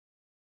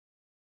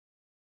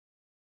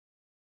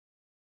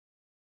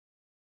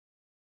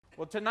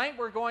Well, tonight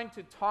we're going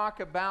to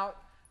talk about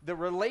the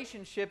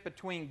relationship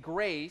between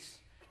grace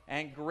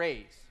and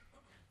grace.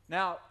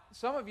 Now,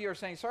 some of you are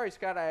saying, sorry,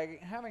 Scott, I'm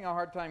having a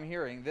hard time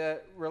hearing.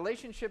 The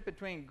relationship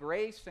between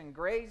grace and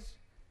grace,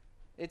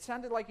 it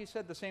sounded like you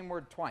said the same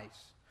word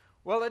twice.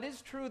 Well, it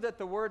is true that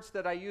the words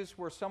that I used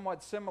were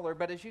somewhat similar,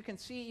 but as you can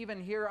see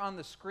even here on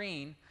the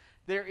screen,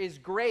 there is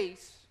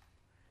grace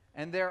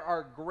and there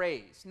are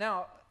grays.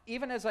 Now,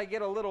 even as I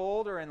get a little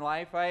older in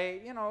life, I,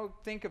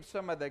 think of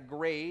some of the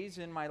grays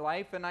in my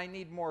life, and I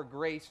need more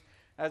grace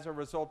as a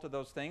result of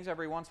those things.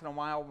 Every once in a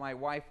while, my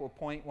wife will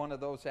point one of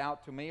those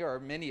out to me,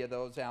 or many of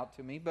those out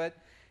to me, but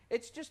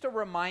it's just a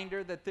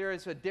reminder that there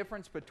is a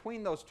difference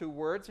between those two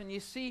words. And you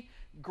see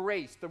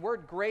grace. The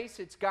word grace,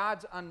 it's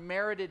God's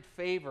unmerited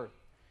favor.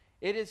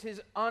 It is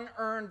His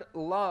unearned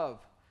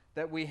love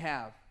that we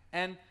have.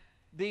 And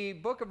the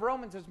book of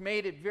Romans has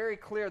made it very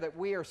clear that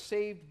we are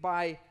saved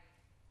by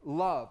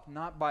love,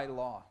 not by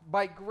law,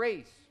 by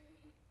grace.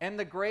 And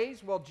the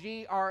grays, well,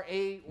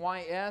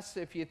 G-R-A-Y-S,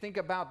 if you think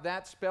about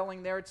that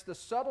spelling there, it's the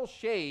subtle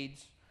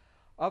shades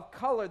of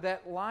color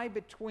that lie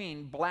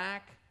between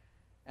black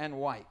and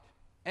white.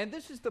 And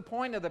this is the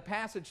point of the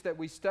passage that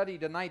we study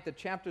tonight, the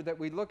chapter that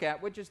we look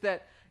at, which is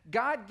that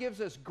God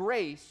gives us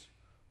grace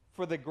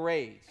for the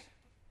grays.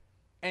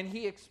 And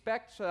He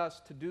expects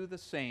us to do the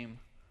same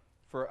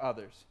for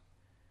others.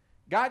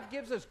 God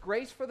gives us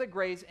grace for the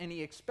grays, and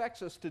He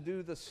expects us to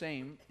do the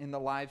same in the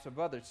lives of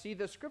others. See,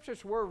 the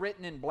scriptures were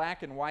written in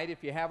black and white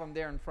if you have them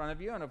there in front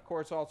of you, and of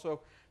course also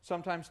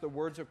sometimes the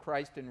words of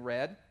Christ in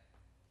red.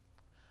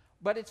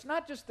 But it's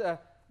not just the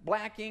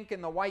black ink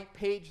and the white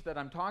page that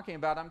I'm talking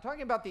about. I'm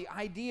talking about the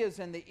ideas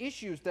and the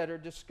issues that are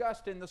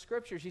discussed in the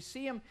scriptures. You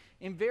see them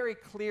in very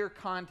clear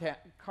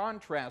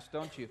contrast,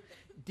 don't you?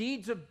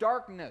 Deeds of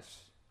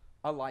darkness,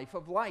 a life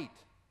of light.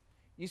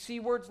 You see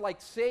words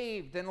like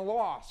saved and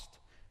lost,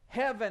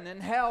 heaven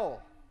and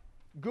hell,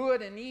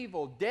 good and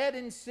evil, dead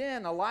in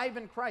sin, alive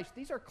in Christ.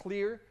 These are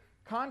clear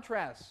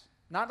contrasts.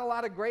 Not a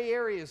lot of gray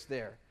areas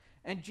there.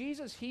 And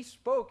Jesus, He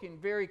spoke in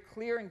very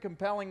clear and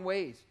compelling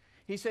ways.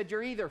 He said,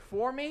 you're either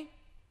for me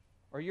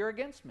or you're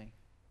against me.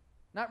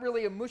 Not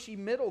really a mushy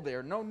middle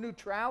there, no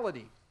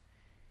neutrality.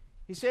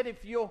 He said,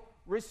 if you'll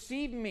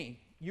receive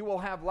me, you will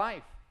have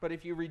life. But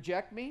if you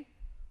reject me,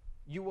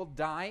 you will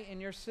die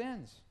in your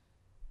sins.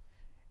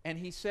 And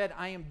He said,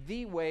 I am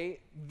the way,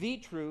 the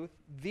truth,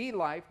 the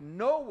life.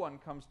 No one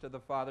comes to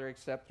the Father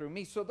except through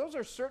me. So those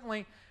are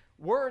certainly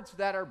words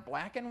that are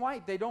black and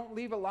white. They don't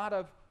leave a lot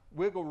of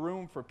wiggle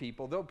room for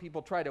people, though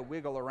people try to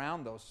wiggle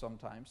around those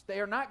sometimes. They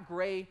are not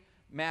gray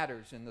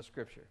matters in the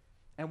Scripture.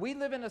 And we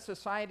live in a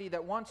society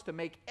that wants to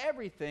make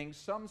everything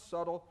some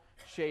subtle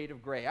shade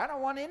of gray. I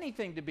don't want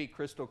anything to be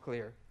crystal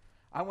clear.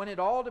 I want it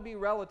all to be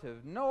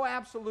relative. No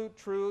absolute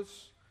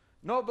truths,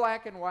 no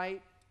black and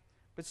white.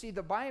 But see,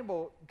 the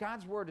Bible,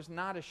 God's Word, is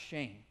not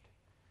ashamed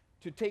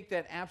to take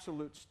that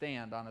absolute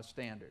stand on a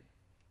standard.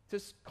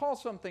 To call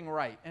something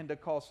right and to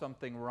call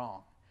something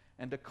wrong.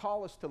 And to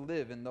call us to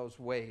live in those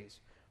ways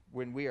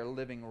when we are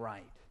living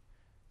right.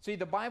 See,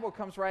 the Bible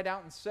comes right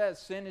out and says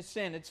sin is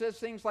sin. It says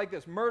things like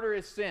this: murder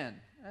is sin.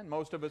 And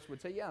most of us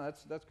would say, yeah,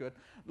 that's good.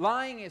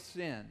 Lying is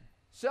sin.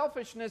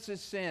 Selfishness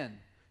is sin.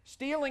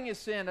 Stealing is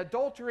sin.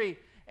 Adultery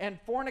and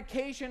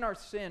fornication are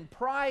sin.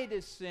 Pride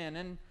is sin.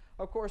 And,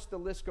 of course, the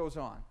list goes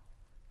on.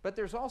 But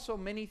there's also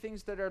many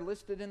things that are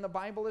listed in the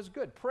Bible as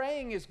good.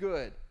 Praying is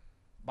good.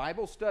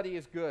 Bible study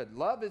is good.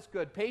 Love is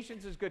good.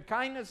 Patience is good.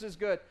 Kindness is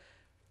good.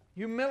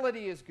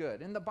 Humility is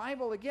good. And the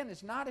Bible, again,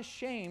 is not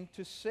ashamed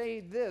to say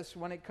this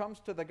when it comes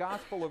to the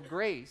gospel of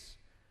grace,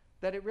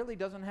 that it really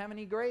doesn't have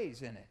any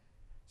grays in it.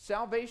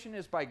 Salvation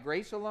is by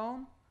grace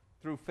alone,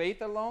 through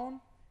faith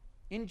alone,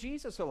 in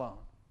Jesus alone.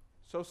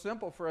 So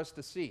simple for us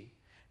to see.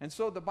 And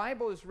so the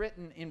Bible is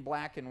written in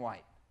black and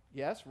white.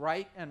 Yes,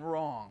 right and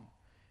wrong.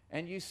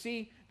 And you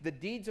see the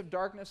deeds of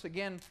darkness,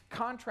 again,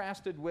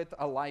 contrasted with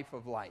a life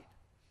of light.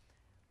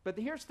 But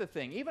here's the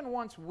thing. Even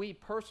once we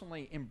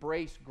personally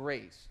embrace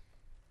grace,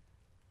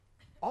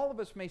 all of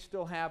us may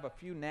still have a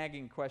few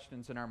nagging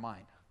questions in our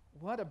mind.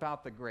 What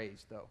about the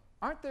grays, though?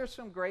 Aren't there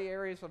some gray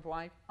areas of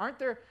life? Aren't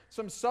there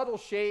some subtle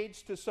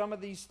shades to some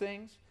of these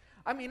things?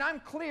 I mean,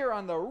 I'm clear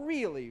on the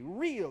really,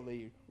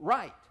 really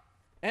right.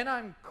 And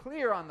I'm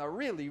clear on the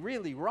really,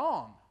 really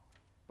wrong.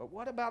 But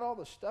what about all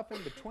the stuff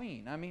in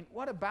between? I mean,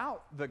 what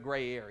about the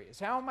gray areas?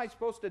 How am I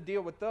supposed to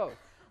deal with those?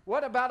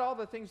 What about all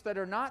the things that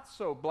are not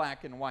so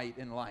black and white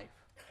in life?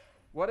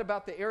 What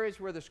about the areas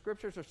where the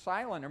scriptures are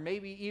silent or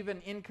maybe even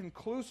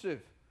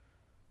inconclusive?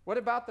 What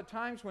about the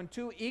times when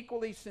two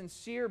equally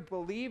sincere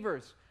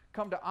believers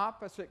come to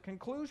opposite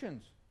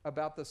conclusions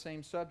about the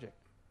same subject?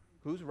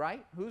 Who's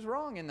right? Who's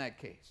wrong in that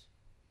case?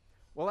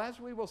 Well, as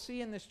we will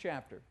see in this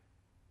chapter,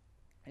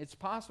 it's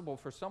possible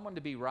for someone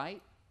to be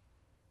right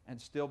and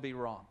still be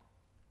wrong.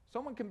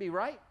 Someone can be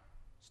right,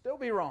 still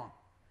be wrong.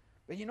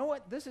 But you know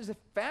what? This is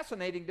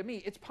fascinating to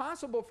me. It's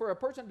possible for a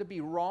person to be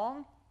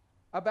wrong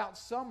about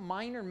some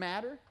minor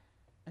matter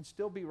and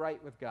still be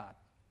right with God.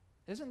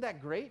 Isn't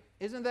that great?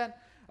 Isn't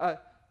that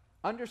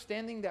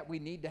understanding that we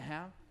need to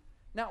have?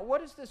 Now,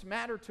 what does this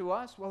matter to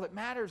us? Well, it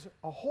matters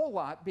a whole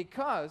lot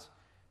because,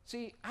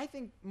 see, I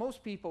think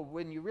most people,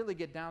 when you really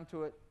get down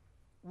to it,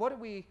 what do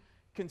we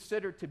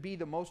consider to be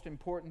the most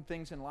important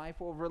things in life?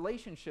 Well,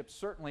 relationships,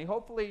 certainly.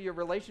 Hopefully, your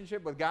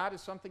relationship with God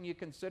is something you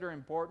consider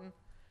important.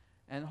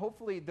 And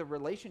hopefully, the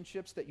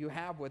relationships that you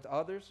have with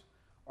others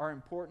are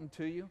important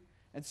to you.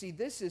 And see,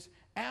 this is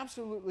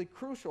absolutely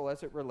crucial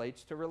as it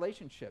relates to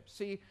relationships.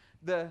 See,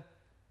 the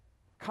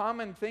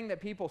common thing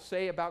that people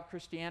say about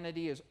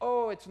Christianity is,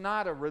 oh, it's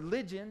not a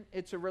religion,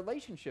 it's a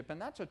relationship. And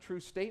that's a true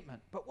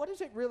statement. But what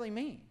does it really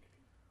mean?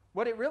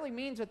 What it really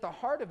means at the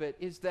heart of it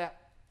is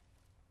that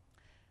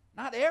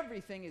not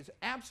everything is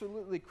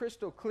absolutely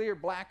crystal clear,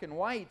 black and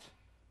white,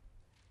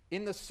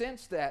 in the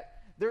sense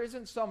that there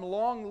isn't some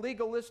long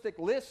legalistic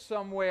list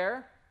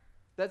somewhere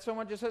that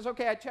someone just says,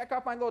 okay, I check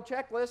off my little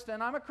checklist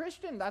and I'm a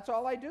Christian. That's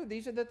all I do.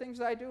 These are the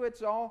things I do.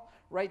 It's all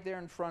right there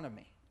in front of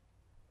me.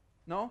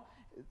 No?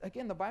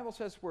 Again, the Bible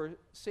says we're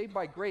saved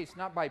by grace,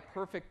 not by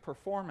perfect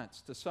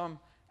performance to some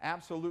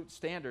absolute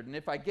standard. And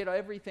if I get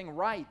everything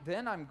right,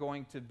 then I'm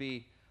going to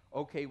be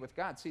okay with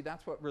God. See,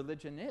 that's what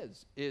religion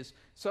is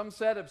some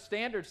set of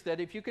standards that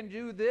if you can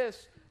do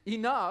this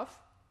enough,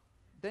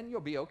 then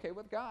you'll be okay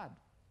with God.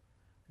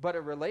 But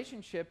a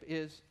relationship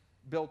is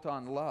built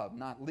on love,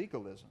 not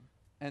legalism.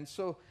 And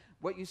so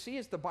what you see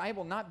is the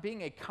Bible not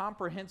being a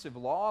comprehensive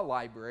law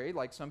library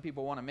like some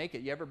people want to make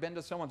it. You ever been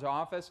to someone's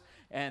office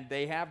and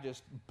they have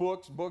just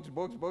books,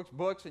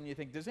 and you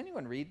think, does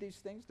anyone read these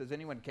things? Does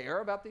anyone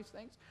care about these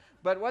things?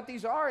 But what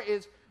these are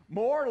is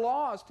more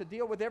laws to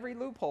deal with every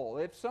loophole.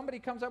 If somebody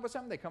comes up with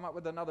something, they come up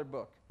with another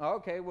book.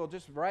 Okay, we'll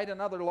just write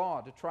another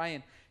law to try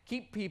and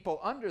keep people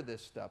under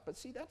this stuff. But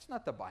see, that's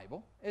not the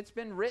Bible. It's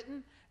been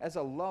written as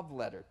a love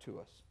letter to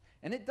us.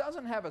 And it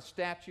doesn't have a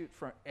statute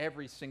for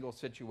every single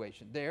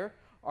situation. There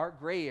are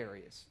gray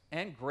areas,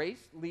 and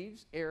grace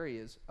leaves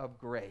areas of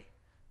gray.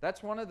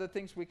 That's one of the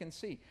things we can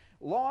see.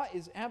 Law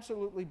is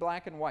absolutely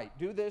black and white.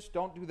 Do this,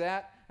 don't do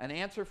that, an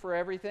answer for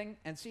everything.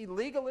 And see,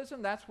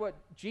 legalism, that's what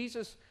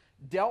Jesus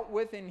dealt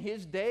with in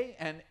his day,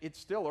 and it's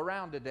still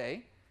around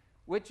today,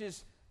 which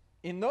is,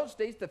 in those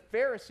days, the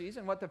Pharisees,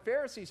 and what the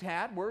Pharisees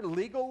had were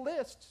legal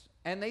lists.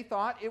 And they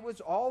thought it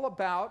was all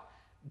about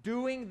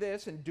doing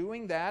this and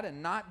doing that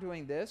and not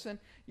doing this. And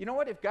you know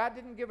what? If God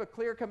didn't give a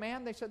clear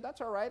command, they said, that's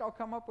all right, I'll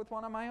come up with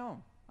one on my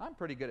own. I'm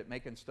pretty good at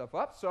making stuff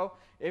up. So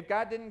if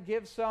God didn't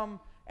give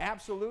some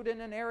absolute in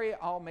an area,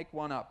 I'll make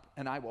one up.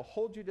 And I will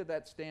hold you to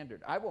that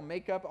standard. I will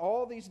make up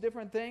all these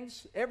different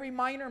things, every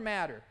minor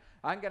matter.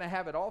 I'm going to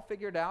have it all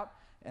figured out,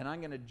 and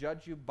I'm going to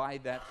judge you by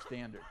that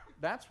standard.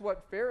 That's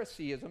what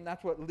Phariseeism,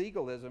 that's what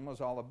legalism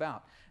was all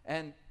about.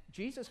 And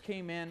Jesus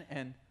came in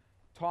and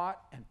taught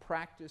and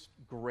practiced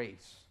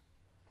grace.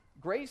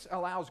 Grace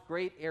allows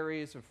great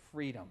areas of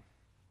freedom.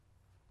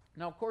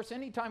 Now, of course,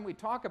 anytime we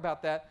talk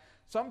about that,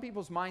 some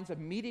people's minds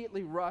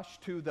immediately rush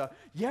to the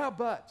yeah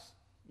buts,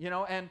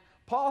 and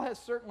Paul has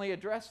certainly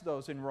addressed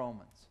those in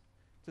Romans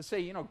to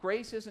say,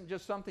 grace isn't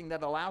just something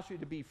that allows you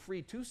to be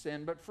free to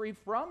sin, but free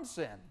from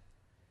sin.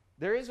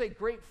 There is a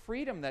great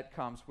freedom that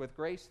comes with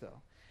grace, though.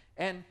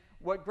 And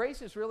what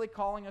grace is really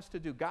calling us to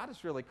do, God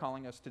is really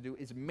calling us to do,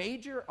 is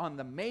major on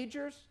the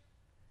majors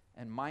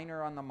and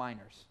minor on the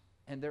minors.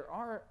 And there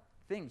are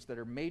things that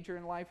are major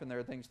in life, and there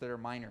are things that are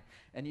minor.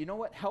 And you know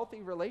what?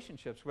 Healthy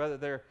relationships, whether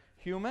they're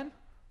human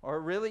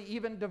or really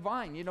even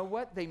divine, you know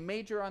what? They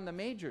major on the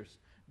majors.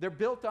 They're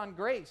built on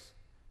grace.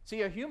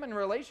 See, a human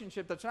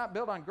relationship that's not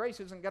built on grace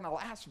isn't going to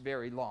last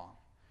very long,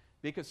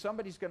 because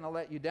somebody's going to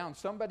let you down.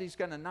 Somebody's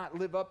going to not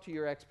live up to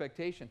your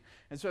expectation.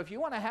 And so if you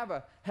want to have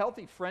a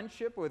healthy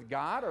friendship with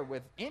God, or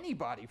with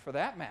anybody for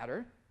that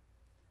matter,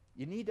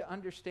 you need to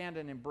understand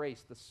and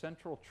embrace the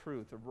central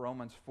truth of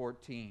Romans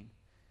 14.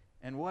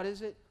 And what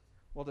is it?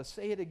 Well, to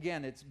say it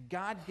again, it's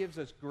God gives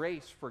us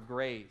grace for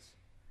grace,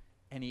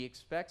 and he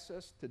expects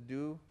us to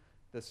do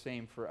the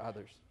same for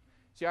others.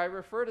 See, I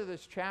refer to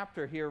this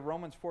chapter here,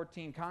 Romans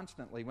 14,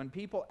 constantly. When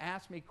people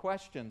ask me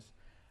questions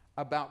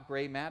about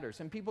gray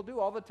matters, and people do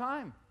all the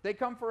time. They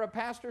come for a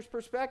pastor's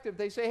perspective.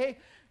 They say, hey,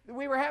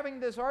 we were having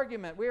this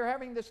argument, we were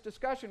having this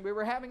discussion, we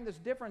were having this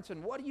difference,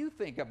 and what do you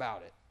think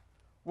about it?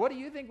 What do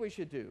you think we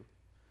should do?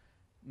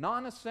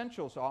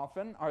 Non-essentials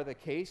often are the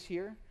case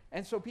here,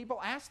 and so people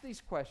ask these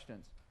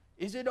questions.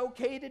 Is it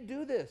okay to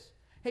do this?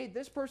 Hey,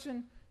 this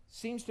person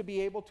seems to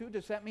be able to.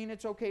 Does that mean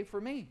it's okay for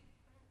me?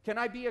 Can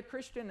I be a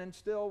Christian and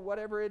still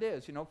whatever it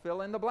is,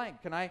 fill in the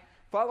blank? Can I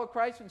follow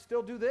Christ and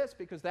still do this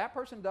because that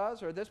person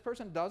does, or this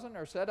person doesn't,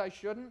 or said I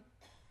shouldn't?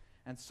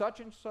 And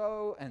such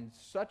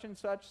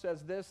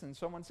says this, and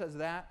someone says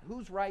that.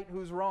 Who's right,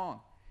 who's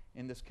wrong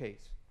in this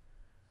case?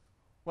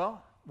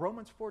 Well,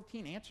 Romans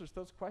 14 answers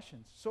those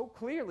questions so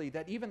clearly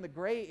that even the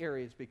gray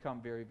areas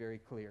become very, very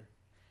clear.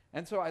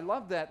 And so I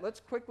love that. Let's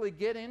quickly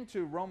get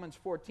into Romans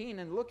 14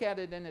 and look at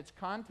it in its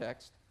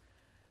context.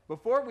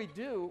 Before we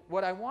do,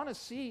 what I want to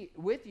see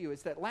with you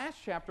is that last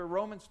chapter,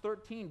 Romans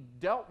 13,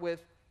 dealt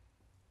with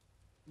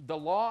the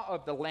law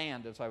of the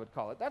land, as I would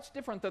call it. That's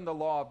different than the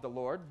law of the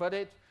Lord, but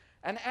it's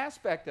an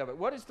aspect of it.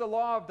 What is the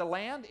law of the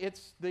land?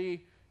 It's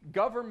the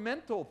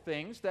governmental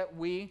things that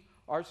we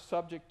are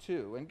subject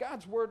to. And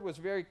God's word was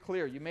very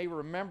clear. You may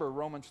remember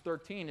Romans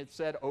 13. It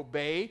said,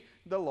 obey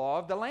the law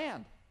of the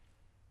land.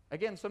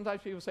 Again,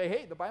 sometimes people say,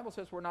 hey, the Bible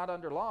says we're not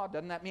under law.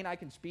 Doesn't that mean I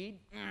can speed?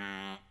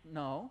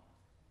 No,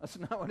 that's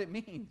not what it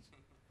means.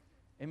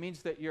 It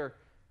means that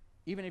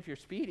even if you're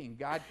speeding,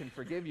 God can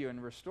forgive you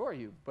and restore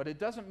you. But it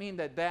doesn't mean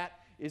that that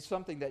is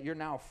something that you're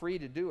now free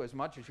to do as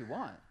much as you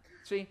want.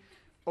 See,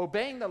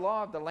 obeying the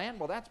law of the land,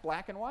 well, that's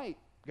black and white.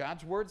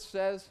 God's word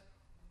says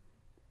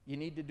you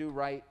need to do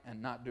right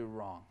and not do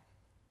wrong.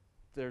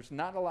 There's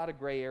not a lot of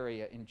gray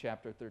area in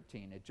chapter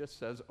 13. It just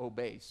says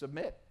obey,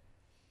 submit.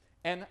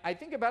 And I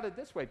think about it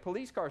this way.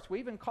 Police cars, we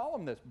even call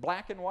them this,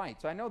 black and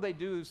whites. I know they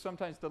do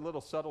sometimes the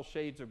little subtle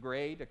shades of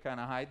gray to kind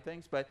of hide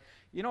things, but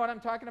you know what I'm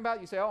talking about?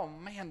 You say, oh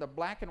man, the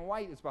black and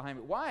white is behind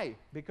it. Why?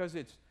 Because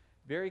it's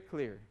very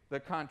clear, the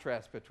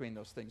contrast between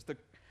those things.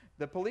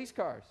 The police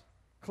cars,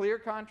 clear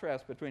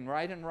contrast between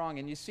right and wrong.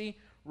 And you see,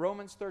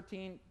 Romans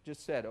 13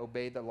 just said,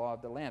 obey the law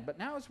of the land. But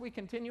now as we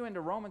continue into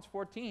Romans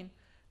 14,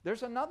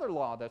 there's another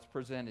law that's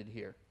presented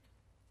here.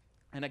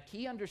 And a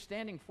key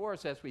understanding for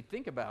us as we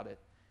think about it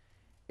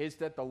is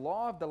that the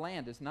law of the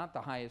land is not the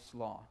highest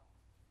law.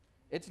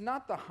 It's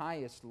not the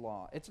highest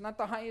law. It's not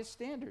the highest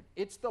standard.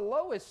 It's the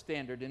lowest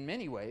standard in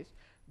many ways.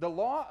 The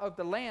law of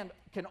the land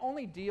can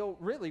only deal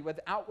really with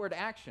outward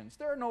actions.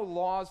 There are no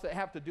laws that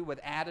have to do with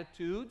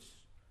attitudes.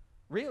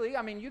 Really,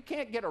 I mean, you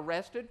can't get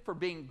arrested for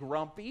being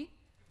grumpy,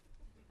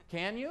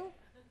 can you?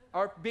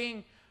 Or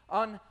being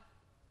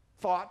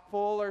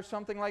unthoughtful or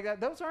something like that.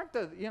 Those aren't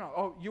the,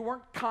 oh, you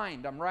weren't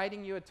kind, I'm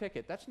writing you a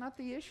ticket. That's not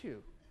the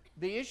issue.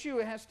 The issue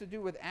has to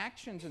do with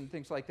actions and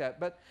things like that.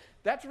 But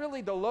that's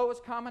really the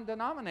lowest common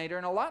denominator.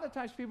 And a lot of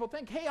times people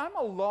think, hey, I'm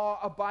a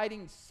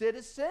law-abiding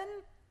citizen.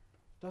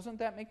 Doesn't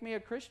that make me a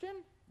Christian?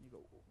 You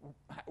go,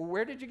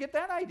 where did you get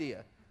that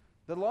idea?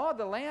 The law of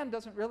the land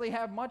doesn't really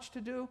have much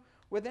to do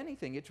with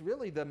anything. It's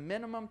really the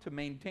minimum to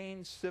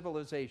maintain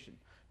civilization.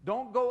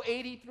 Don't go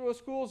 80 through a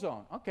school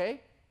zone.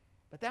 Okay,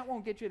 but that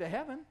won't get you to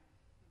heaven.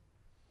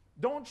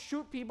 Don't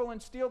shoot people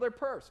and steal their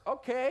purse.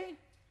 Okay,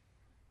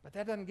 but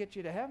that doesn't get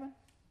you to heaven.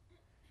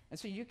 And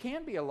so you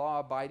can be a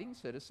law-abiding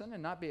citizen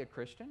and not be a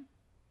Christian.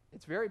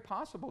 It's very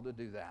possible to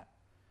do that.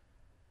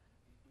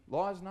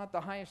 Law is not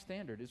the highest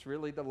standard. It's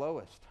really the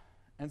lowest.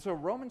 And so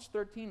Romans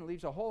 13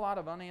 leaves a whole lot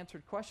of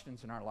unanswered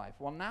questions in our life.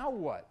 Well, now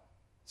what?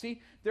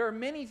 See, there are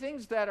many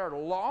things that are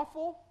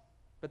lawful,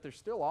 but they're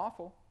still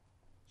awful.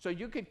 So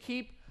you could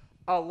keep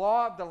a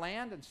law of the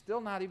land and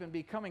still not even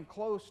be coming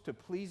close to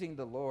pleasing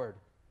the Lord.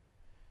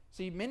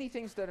 See, many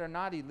things that are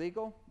not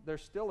illegal, they're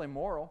still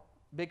immoral.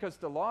 Because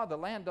the law of the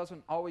land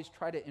doesn't always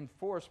try to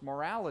enforce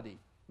morality,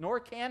 nor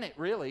can it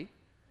really.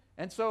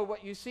 And so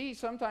what you see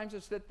sometimes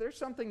is that there's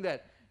something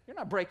that you're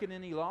not breaking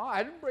any law.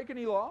 I didn't break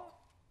any law.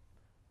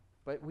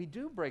 But we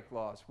do break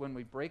laws when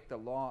we break the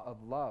law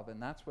of love,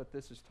 and that's what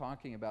this is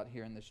talking about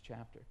here in this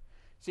chapter.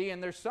 See,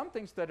 and there's some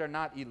things that are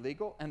not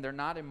illegal and they're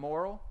not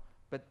immoral,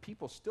 but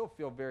people still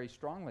feel very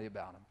strongly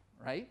about them,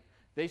 right?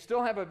 They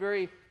still have a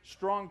very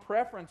strong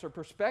preference or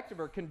perspective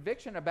or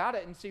conviction about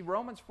it. And see,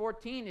 Romans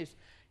 14 is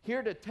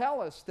here to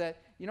tell us that,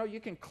 you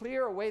can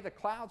clear away the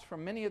clouds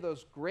from many of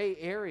those gray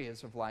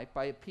areas of life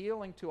by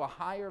appealing to a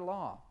higher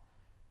law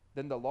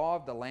than the law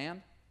of the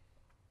land.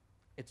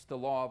 It's the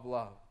law of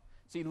love.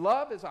 See,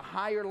 love is a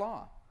higher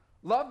law.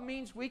 Love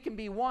means we can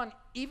be one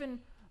even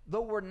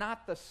though we're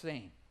not the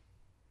same.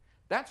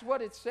 That's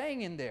what it's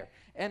saying in there.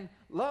 And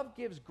love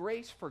gives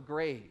grace for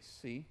grace,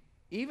 see?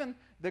 Even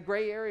the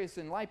gray areas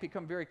in life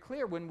become very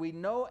clear when we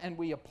know and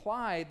we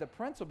apply the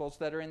principles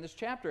that are in this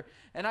chapter.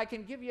 And I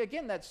can give you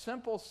again that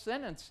simple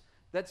sentence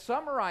that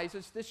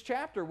summarizes this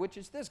chapter, which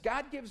is this: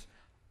 God gives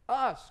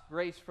us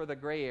grace for the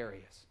gray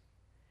areas.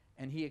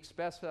 And he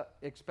expects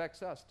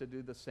us to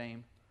do the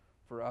same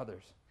for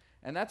others.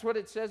 And that's what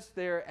it says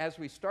there as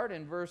we start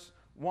in verse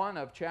 1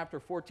 of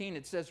chapter 14.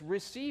 It says,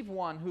 receive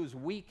one who's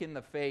weak in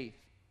the faith,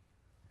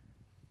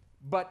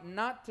 but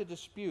not to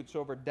disputes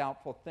over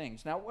doubtful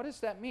things. Now, what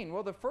does that mean?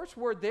 Well, the first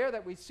word there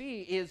that we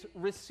see is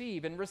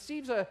receive. And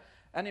receive's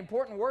an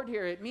important word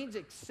here. It means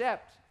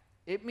accept.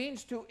 It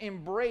means to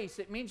embrace.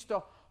 It means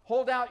to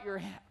hold out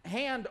your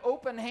hand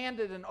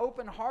open-handed and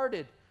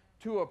open-hearted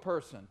to a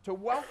person, to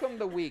welcome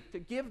the weak, to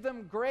give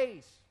them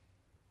grace.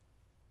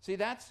 See,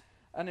 that's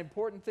an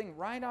important thing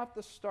right off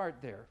the start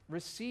there.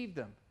 Receive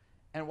them.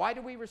 And why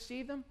do we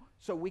receive them?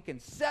 So we can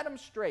set them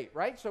straight,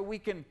 right? So we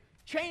can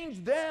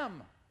change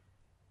them.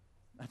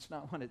 That's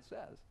not what it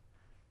says.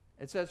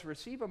 It says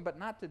receive them, but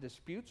not to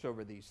disputes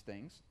over these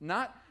things,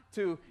 not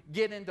to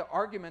get into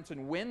arguments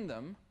and win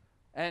them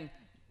and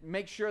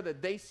make sure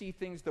that they see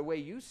things the way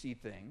you see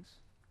things.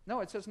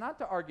 No, it says not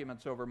to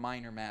arguments over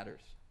minor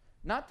matters,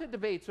 not to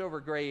debates over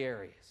gray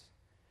areas.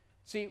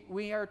 See,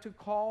 we are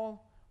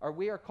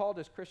called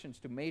as Christians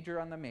to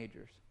major on the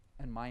majors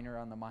and minor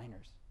on the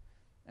minors.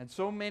 And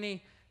so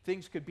many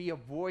things could be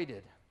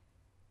avoided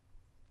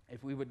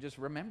if we would just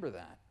remember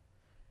that.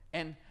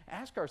 And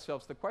ask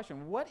ourselves the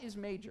question, what is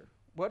major?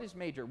 What is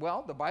major?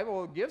 Well, the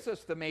Bible gives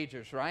us the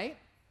majors, right?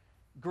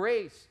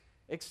 Grace,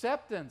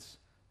 acceptance,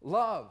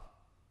 love.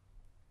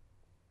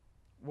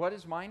 What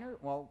is minor?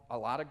 Well, a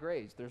lot of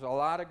grays. There's a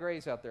lot of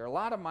grays out there, a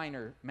lot of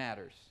minor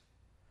matters.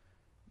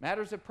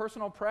 Matters of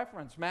personal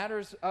preference,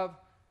 matters of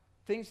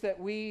things that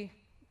we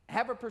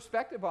have a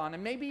perspective on,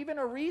 and maybe even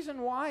a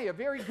reason why, a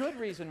very good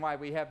reason why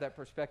we have that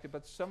perspective,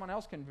 but someone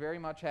else can very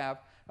much have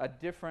a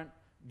different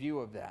view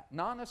of that.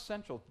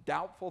 Non-essential,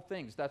 doubtful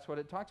things, that's what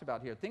it talks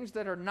about here. Things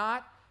that are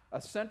not a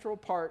central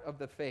part of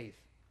the faith.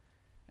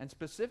 And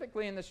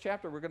specifically in this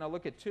chapter, we're going to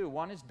look at two.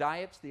 One is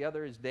diets, the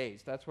other is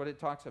days. That's what it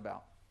talks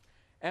about.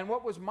 And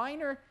what was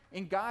minor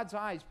in God's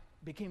eyes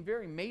became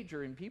very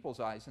major in people's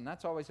eyes, and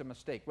that's always a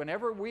mistake.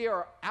 Whenever we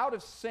are out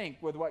of sync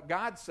with what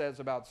God says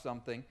about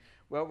something,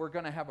 well, we're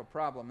going to have a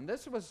problem. And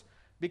this was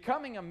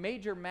becoming a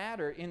major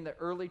matter in the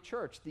early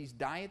church, these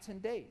diets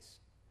and days.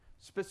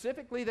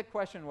 Specifically, the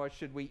question was,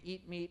 should we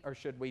eat meat or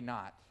should we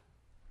not?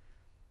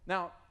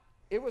 Now,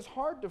 it was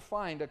hard to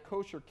find a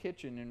kosher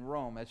kitchen in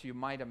Rome, as you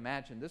might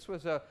imagine. This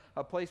was a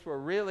place where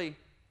really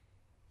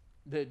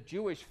the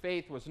Jewish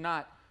faith was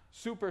not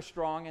super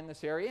strong in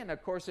this area, and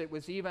of course it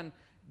was even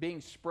being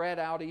spread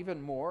out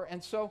even more.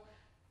 And so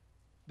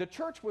the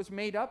church was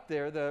made up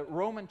there, the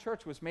Roman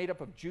church was made up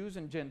of Jews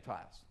and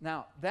Gentiles.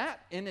 Now,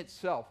 that in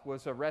itself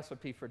was a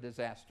recipe for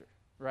disaster,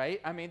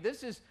 right? I mean,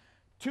 this is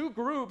two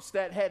groups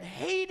that had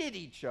hated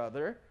each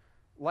other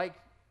like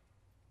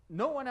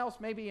no one else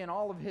maybe in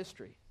all of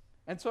history.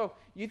 And so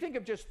you think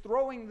of just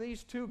throwing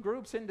these two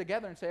groups in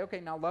together and say, okay,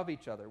 now love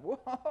each other.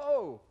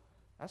 Whoa,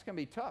 that's going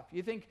to be tough.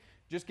 You think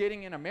just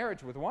getting in a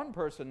marriage with one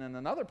person and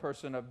another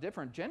person of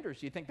different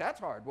genders, you think that's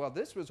hard. Well,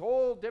 this was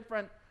whole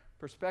different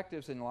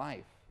perspectives in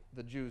life,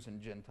 the Jews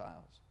and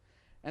Gentiles.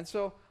 And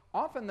so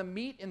often the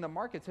meat in the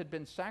markets had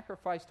been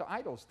sacrificed to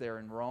idols there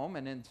in Rome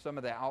and in some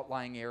of the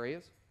outlying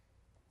areas.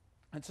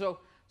 And so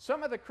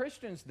some of the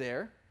Christians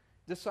there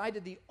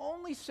decided the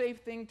only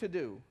safe thing to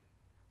do,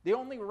 the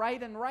only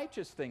right and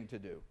righteous thing to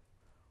do,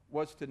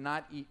 was to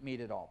not eat meat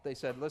at all. They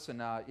said, listen,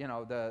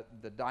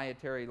 the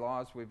dietary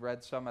laws, we've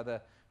read some of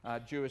the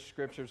Jewish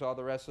scriptures, all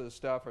the rest of the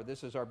stuff, or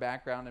this is our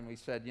background, and we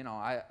said,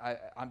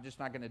 I'm just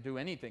not going to do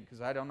anything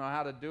because I don't know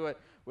how to do it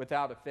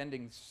without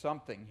offending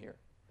something here.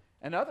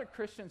 And other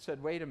Christians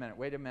said, wait a minute.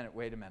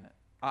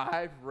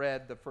 I've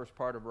read the first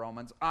part of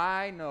Romans.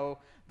 I know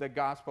the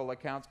gospel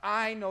accounts.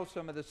 I know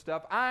some of the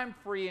stuff. I'm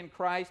free in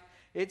Christ.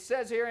 It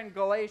says here in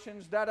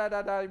Galatians,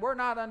 we're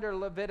not under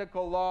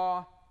Levitical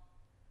law.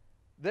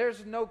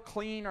 There's no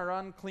clean or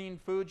unclean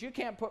foods. You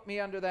can't put me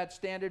under that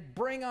standard.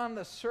 Bring on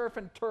the surf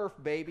and turf,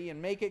 baby, and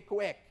make it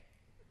quick.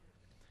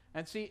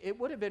 And see, it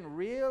would have been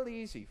real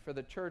easy for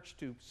the church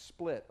to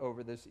split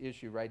over this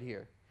issue right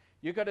here.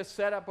 You could have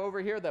set up over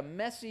here the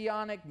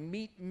Messianic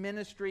Meat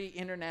Ministry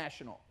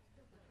International.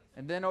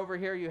 And then over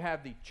here you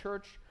have the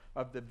Church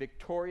of the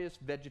Victorious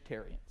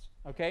Vegetarians,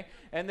 okay?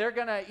 And they're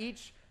going to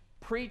each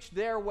preach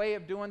their way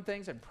of doing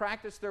things and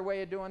practice their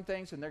way of doing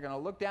things, and they're going to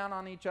look down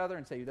on each other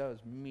and say, those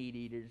meat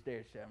eaters,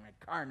 they're some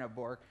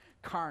carnivore,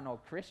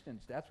 carnal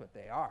Christians. That's what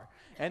they are.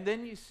 And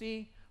then you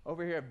see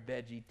over here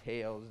Veggie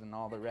Tales and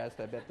all the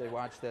rest. I bet they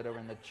watch that over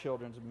in the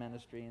children's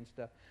ministry and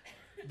stuff.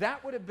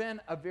 That would have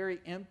been a very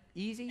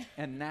easy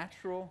and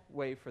natural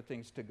way for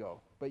things to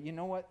go. But you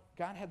know what?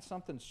 God had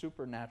something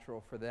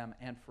supernatural for them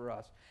and for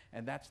us,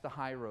 and that's the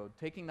high road.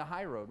 Taking the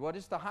high road. What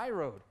is the high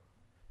road?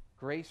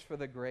 Grace for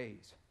the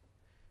grays.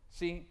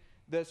 See,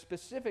 the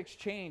specifics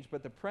change,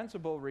 but the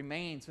principle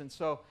remains. And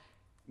so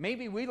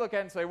maybe we look at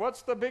it and say,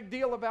 what's the big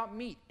deal about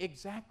meat?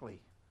 Exactly.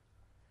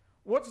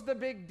 What's the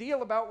big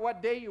deal about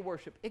what day you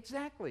worship?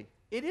 Exactly.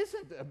 It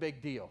isn't a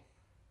big deal.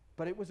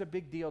 But it was a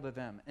big deal to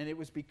them, and it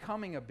was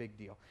becoming a big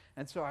deal.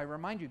 And so I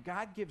remind you,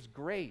 God gives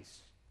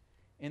grace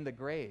in the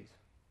grays,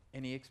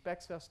 and he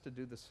expects us to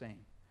do the same.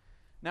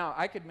 Now,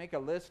 I could make a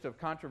list of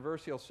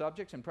controversial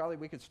subjects, and probably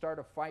we could start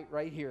a fight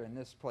right here in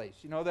this place.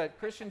 You know that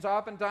Christians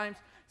oftentimes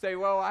say,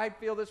 well, I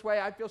feel this way,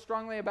 I feel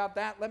strongly about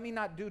that. Let me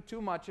not do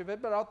too much of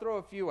it, but I'll throw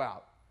a few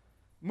out.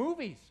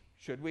 Movies,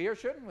 should we or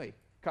shouldn't we?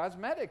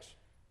 Cosmetics,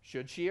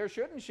 should she or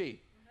shouldn't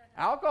she?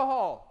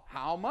 Alcohol,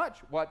 how much?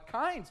 What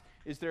kinds?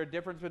 Is there a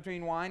difference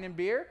between wine and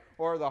beer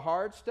or the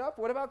hard stuff?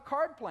 What about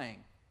card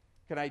playing?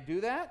 Can I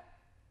do that?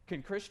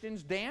 Can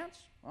Christians dance?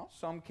 Well,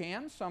 some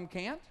can, some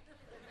can't.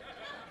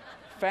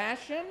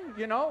 Fashion,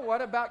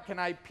 what about, can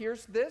I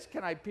pierce this?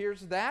 Can I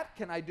pierce that?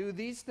 Can I do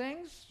these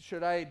things?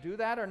 Should I do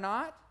that or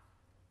not?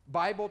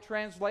 Bible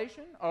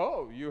translation?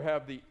 Oh, you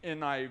have the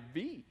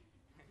NIV,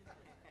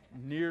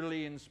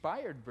 nearly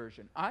inspired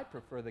version. I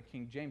prefer the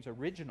King James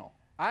original.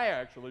 I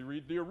actually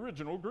read the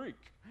original Greek.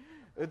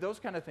 Those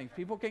kind of things.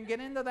 People can get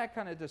into that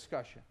kind of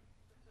discussion.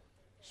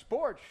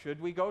 Sports,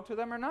 should we go to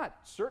them or not?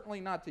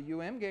 Certainly not to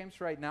games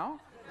right now.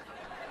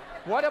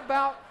 What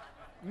about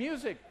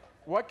music?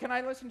 What can I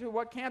listen to?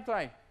 What can't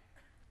I?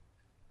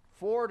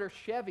 Ford or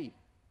Chevy?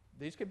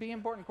 These could be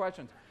important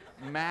questions.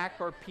 Mac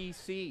or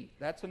PC?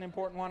 That's an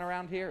important one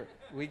around here.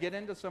 We get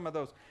into some of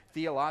those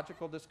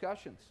theological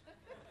discussions.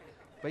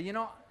 But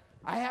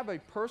I have a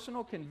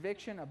personal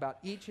conviction about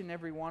each and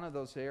every one of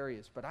those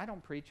areas, but I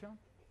don't preach them.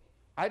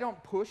 I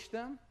don't push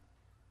them.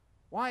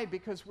 Why?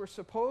 Because we're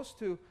supposed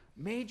to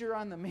major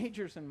on the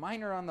majors and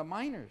minor on the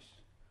minors.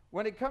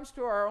 When it comes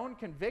to our own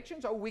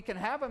convictions, oh, we can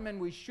have them and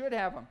we should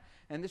have them.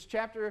 And this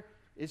chapter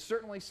is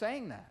certainly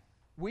saying that.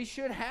 We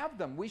should have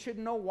them. We should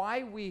know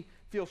why we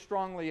feel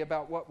strongly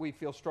about what we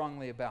feel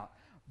strongly about.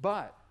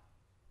 But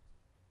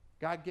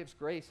God gives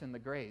grace in the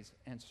grace,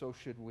 and so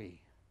should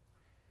we.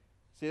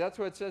 See, that's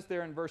what it says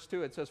there in verse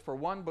 2. It says, "For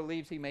one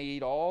believes he may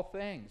eat all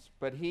things,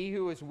 but he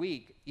who is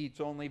weak eats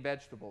only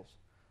vegetables.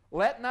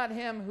 Let not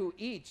him who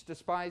eats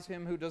despise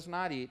him who does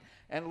not eat,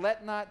 and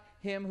let not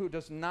him who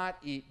does not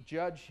eat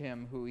judge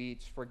him who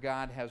eats, for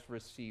God has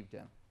received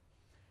him."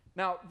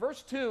 Now,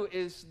 verse 2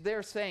 is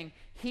they're saying,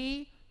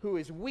 he who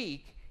is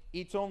weak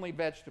eats only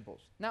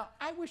vegetables. Now,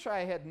 I wish I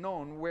had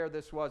known where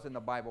this was in the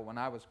Bible when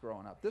I was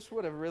growing up. This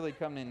would have really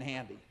come in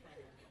handy.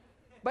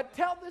 But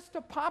tell this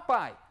to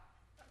Popeye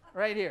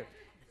right here.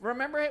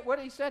 Remember what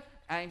he said?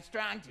 "I'm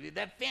strong to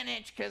the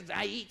finish because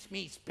I eats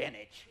me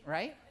spinach,"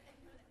 right?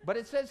 But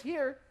it says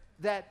here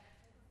that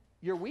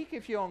you're weak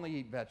if you only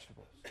eat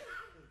vegetables.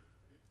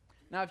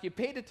 Now, if you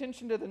paid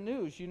attention to the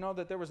news, you know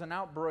that there was an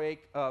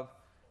outbreak of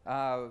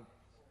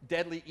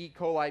deadly E.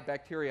 coli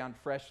bacteria on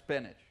fresh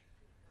spinach.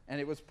 And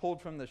it was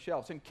pulled from the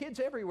shelves. And kids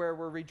everywhere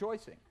were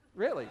rejoicing.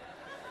 Really.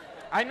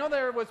 I know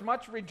there was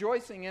much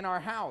rejoicing in our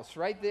house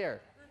right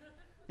there.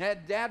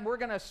 Dad, we're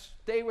going to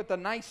stay with the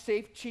nice,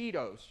 safe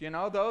Cheetos. You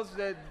know, those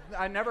that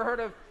I never heard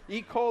of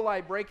E.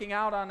 coli breaking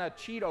out on a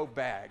Cheeto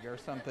bag or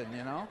something,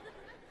 you know.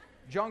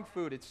 Junk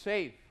food, it's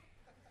safe.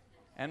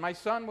 And my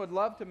son would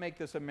love to make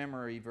this a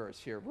memory verse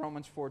here,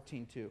 Romans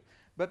 14:2.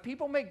 But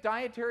people make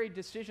dietary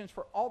decisions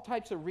for all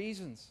types of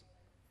reasons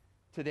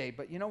today.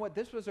 But you know what?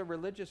 This was a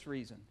religious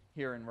reason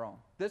here in Rome.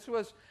 This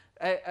was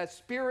a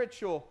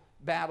spiritual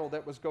battle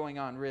that was going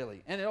on,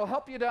 really. And it'll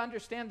help you to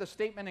understand the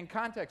statement in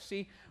context.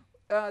 See,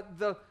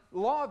 the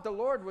law of the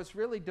Lord was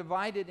really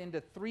divided into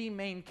three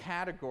main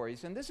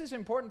categories. And this is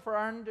important for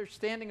our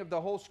understanding of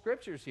the whole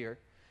scriptures here,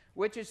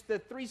 which is the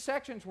three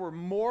sections were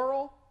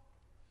moral,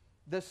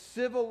 the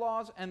civil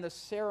laws, and the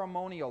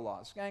ceremonial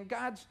laws. And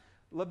God's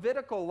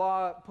Levitical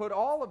law put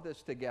all of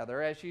this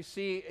together. As you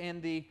see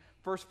in the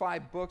first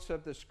 5 books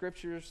of the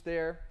scriptures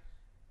there,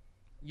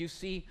 you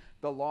see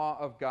the law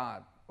of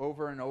God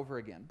over and over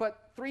again.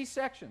 But 3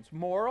 sections: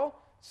 moral,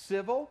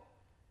 civil,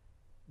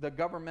 the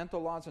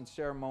governmental laws, and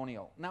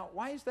ceremonial. Now,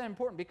 why is that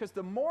important? Because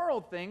the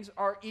moral things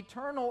are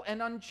eternal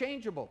and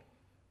unchangeable.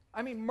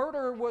 I mean,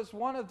 murder was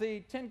one of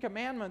the 10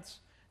 commandments,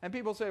 and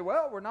people say,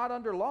 well, we're not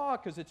under law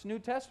because it's New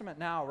Testament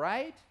now,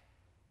 right?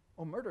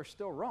 Well, murder's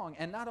still wrong.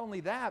 And not only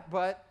that,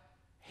 but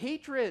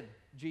hatred,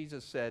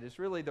 Jesus said, is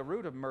really the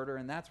root of murder,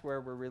 and that's where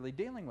we're really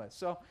dealing with.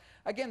 So,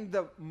 again,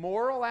 the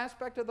moral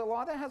aspect of the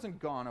law, that hasn't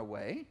gone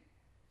away.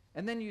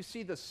 And then you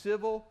see the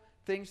civil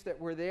things that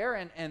were there,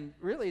 and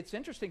really it's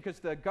interesting because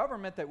the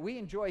government that we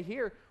enjoy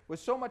here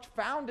was so much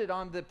founded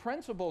on the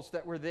principles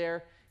that were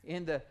there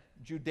in the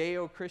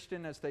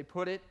Judeo-Christian, as they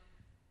put it,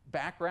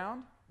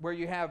 background, where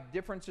you have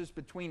differences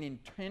between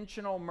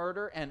intentional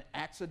murder and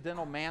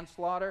accidental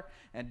manslaughter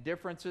and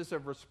differences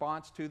of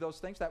response to those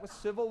things. That was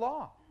civil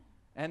law.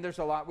 And there's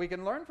a lot we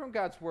can learn from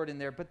God's word in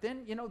there. But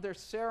then, you know, there's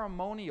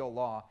ceremonial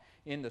law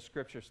in the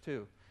scriptures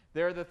too.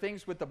 There are the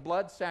things with the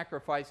blood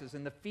sacrifices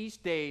and the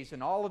feast days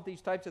and all of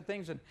these types of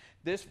things. And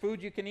this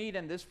food you can eat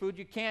and this food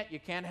you can't. You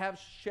can't have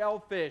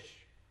shellfish.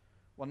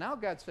 Well, now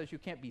God says you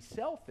can't be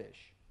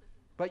selfish.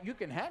 But you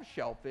can have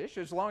shellfish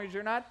as long as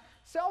you're not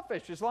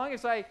selfish. As long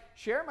as I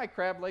share my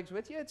crab legs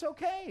with you, it's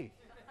okay.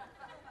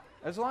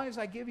 As long as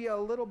I give you a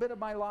little bit of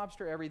my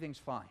lobster, everything's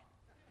fine.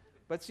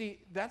 But see,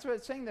 that's what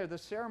it's saying there. The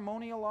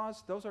ceremonial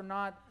laws, those are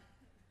not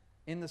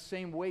in the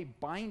same way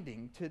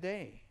binding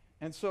today.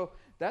 And so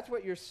that's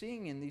what you're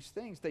seeing in these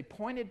things. They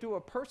pointed to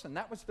a person.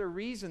 That was their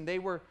reason. They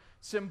were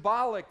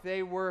symbolic.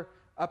 They were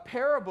a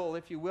parable,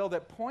 if you will,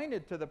 that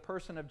pointed to the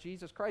person of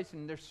Jesus Christ.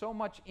 And there's so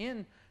much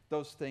in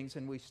those things,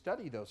 and we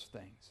study those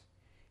things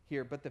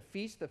here. But the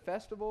feasts, the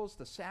festivals,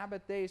 the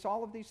Sabbath days,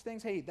 all of these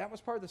things, hey, that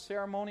was part of the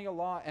ceremonial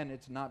law, and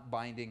it's not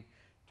binding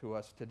to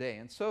us today.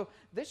 And so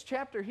this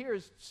chapter here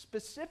is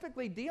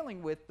specifically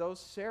dealing with those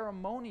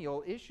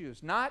ceremonial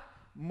issues, not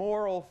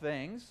moral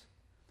things.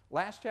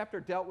 Last chapter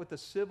dealt with the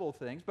civil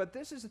things, but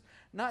this is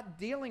not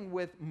dealing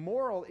with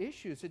moral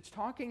issues. It's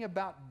talking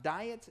about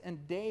diets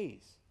and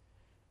days.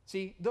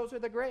 See, those are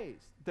the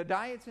grays. The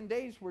diets and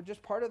days were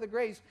just part of the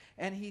grays.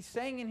 And he's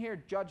saying in here,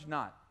 judge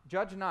not.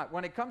 Judge not.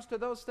 When it comes to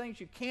those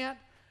things, you can't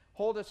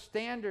hold a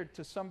standard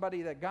to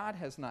somebody that God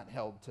has not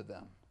held to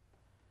them.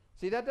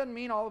 See, that doesn't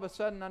mean all of a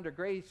sudden under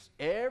grace,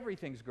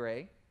 everything's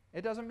gray.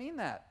 It doesn't mean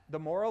that. The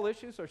moral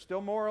issues are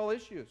still moral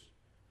issues.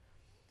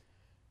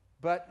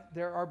 But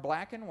there are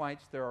black and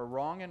whites, there are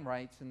wrong and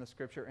rights in the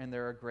scripture, and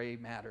there are gray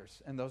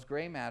matters. And those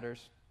gray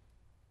matters,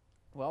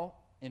 well,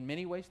 in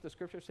many ways the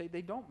scriptures say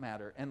they don't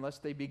matter unless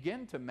they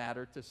begin to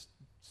matter to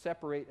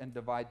separate and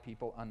divide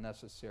people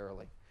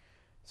unnecessarily.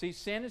 See,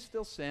 sin is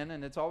still sin,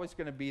 and it's always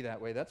going to be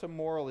that way. That's a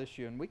moral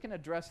issue, and we can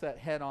address that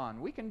head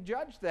on. We can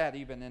judge that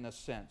even in a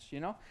sense, you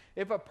know.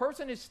 If a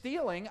person is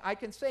stealing, I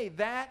can say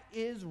that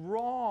is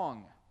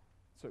wrong.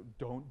 So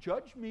don't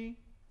judge me.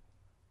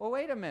 Well,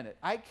 wait a minute.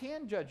 I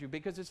can judge you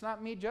because it's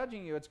not me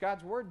judging you. It's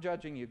God's word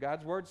judging you.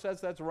 God's word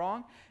says that's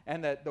wrong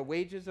and that the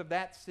wages of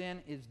that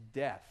sin is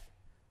death.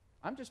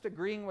 I'm just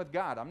agreeing with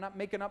God. I'm not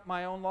making up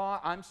my own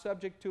law. I'm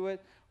subject to it.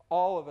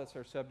 All of us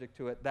are subject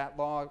to it. That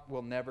law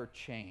will never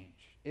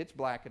change. It's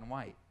black and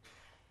white.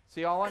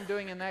 See, all I'm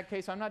doing in that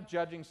case, I'm not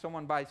judging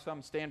someone by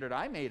some standard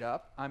I made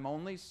up. I'm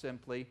only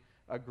simply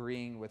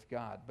agreeing with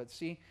God. But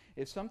see,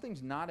 if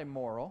something's not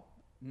immoral,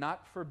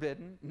 not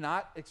forbidden,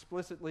 not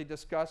explicitly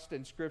discussed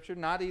in Scripture,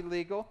 not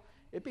illegal,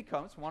 it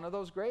becomes one of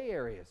those gray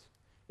areas.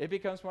 It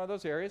becomes one of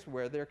those areas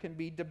where there can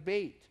be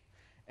debate.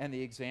 And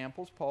the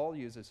examples Paul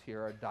uses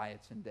here are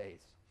diets and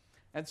days.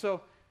 And so,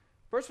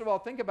 first of all,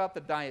 think about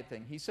the diet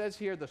thing. He says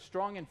here, the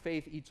strong in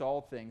faith eats all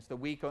things, the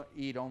weak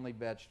eat only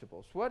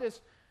vegetables. What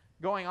is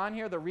going on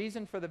here? The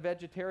reason for the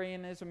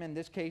vegetarianism in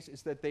this case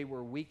is that they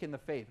were weak in the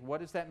faith.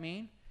 What does that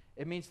mean?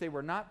 It means they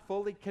were not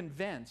fully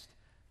convinced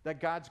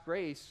that God's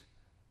grace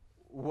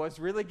was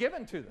really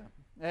given to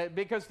them.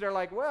 Because they're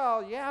like,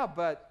 well, yeah,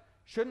 but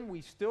shouldn't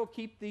we still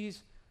keep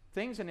these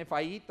things? And if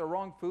I eat the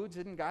wrong foods,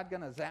 isn't God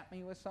going to zap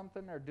me with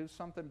something or do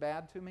something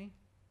bad to me?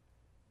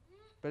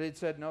 But it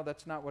said, no,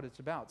 that's not what it's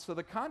about. So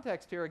the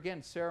context here,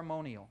 again,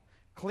 ceremonial.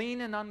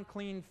 Clean and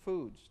unclean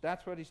foods.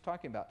 That's what he's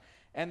talking about.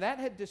 And that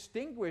had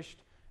distinguished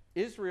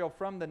Israel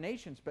from the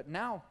nations. But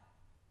now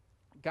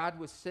God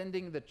was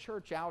sending the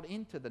church out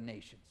into the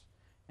nations.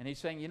 And he's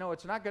saying,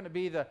 it's not going to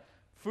be the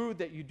food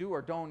that you do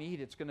or don't eat.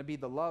 It's going to be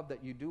the love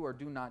that you do or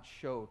do not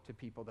show to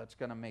people that's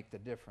going to make the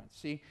difference.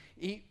 See,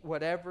 eat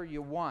whatever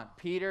you want.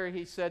 Peter,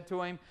 he said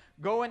to him,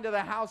 go into the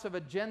house of a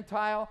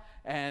Gentile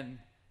and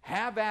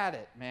have at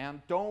it,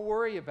 man. Don't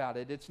worry about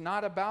it. It's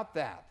not about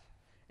that.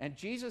 And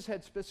Jesus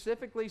had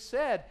specifically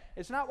said,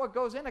 it's not what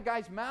goes in a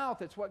guy's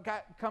mouth. It's what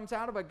comes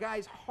out of a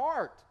guy's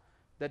heart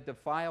that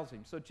defiles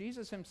him. So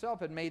Jesus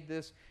himself had made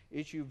this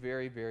issue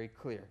very, very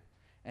clear.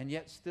 And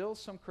yet still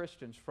some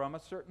Christians from a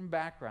certain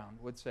background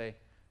would say,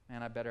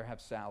 man, I better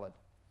have salad.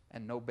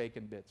 And no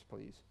bacon bits,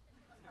 please.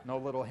 No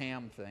little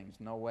ham things.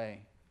 No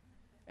way.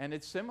 And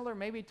it's similar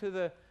maybe to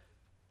the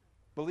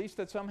beliefs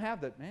that some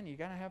have that, man, you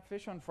got to have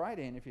fish on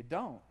Friday. And if you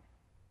don't,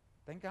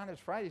 thank God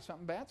it's Friday,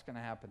 something bad's going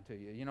to happen to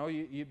you.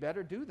 You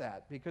better do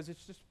that because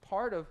it's just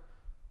part of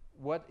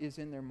what is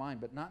in their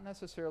mind, but not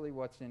necessarily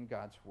what's in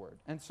God's word.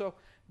 And so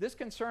this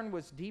concern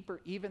was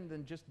deeper even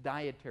than just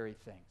dietary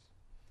things.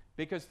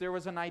 Because there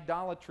was an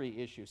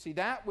idolatry issue. See,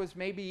 that was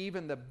maybe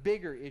even the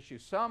bigger issue.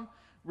 Some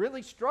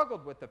really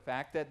struggled with the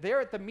fact that there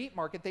at the meat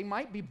market, they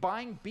might be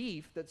buying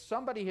beef that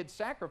somebody had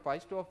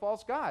sacrificed to a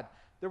false god.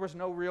 There was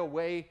no real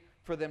way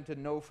for them to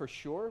know for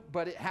sure,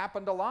 but it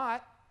happened a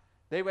lot.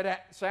 They would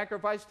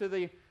sacrifice to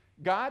the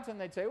gods, and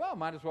they'd say, well,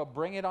 might as well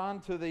bring it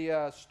on to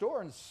the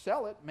store and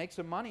sell it, make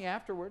some money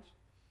afterwards.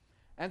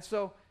 And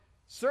so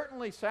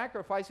certainly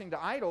sacrificing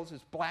to idols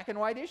is black and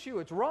white issue.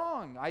 It's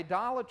wrong.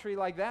 Idolatry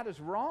like that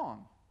is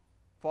wrong.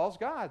 False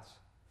gods.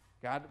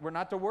 God, we're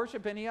not to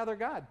worship any other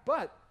god.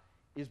 But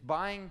is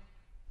buying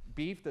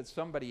beef that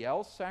somebody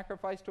else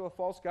sacrificed to a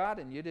false god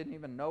and you didn't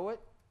even know it,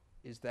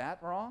 is that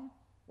wrong?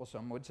 Well,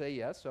 some would say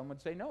yes, some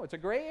would say no. It's a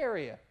gray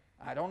area.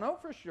 I don't know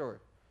for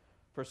sure.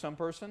 For some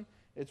person,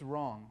 it's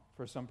wrong.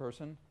 For some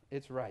person,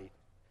 it's right.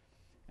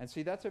 And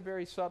see, that's a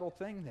very subtle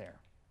thing there.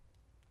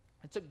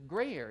 It's a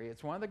gray area.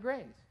 It's one of the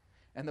grays.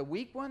 And the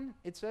weak one,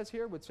 it says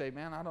here, would say,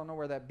 man, I don't know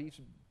where that beef's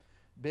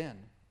been.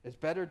 It's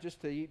better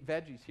just to eat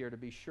veggies here to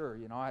be sure.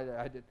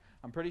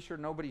 I'm pretty sure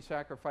nobody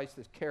sacrificed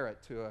this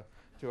carrot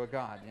to a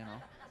god,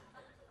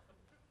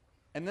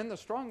 And then the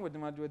strong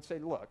one would say,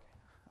 look,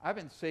 I've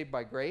been saved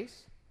by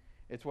grace.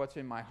 It's what's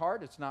in my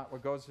heart. It's not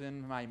what goes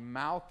in my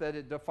mouth that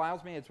it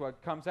defiles me. It's what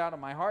comes out of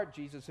my heart.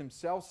 Jesus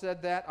himself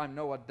said that. I'm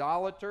no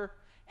idolater.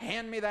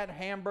 Hand me that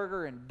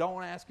hamburger and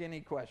don't ask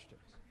any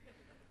questions.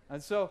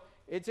 And so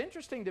it's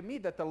interesting to me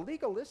that the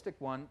legalistic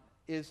one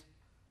is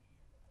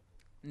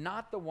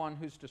not the one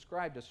who's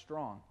described as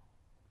strong.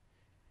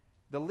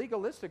 The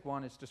legalistic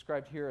one is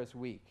described here as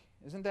weak.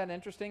 Isn't that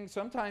interesting?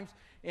 Sometimes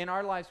in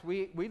our lives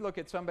we look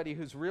at somebody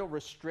who's real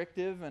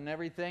restrictive and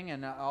everything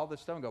and all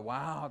this stuff and go,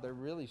 wow, they're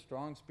really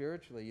strong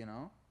spiritually,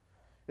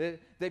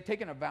 They've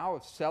taken a vow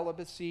of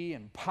celibacy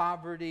and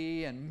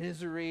poverty and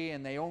misery,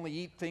 and they only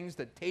eat things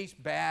that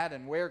taste bad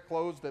and wear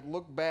clothes that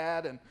look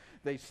bad, and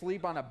they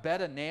sleep on a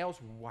bed of nails.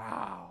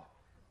 Wow,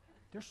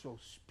 they're so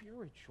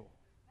spiritual.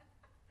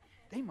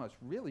 They must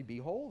really be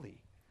holy.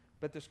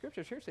 But the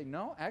scriptures here say,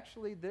 no,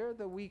 actually, they're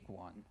the weak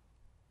one.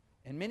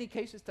 In many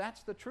cases,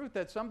 that's the truth,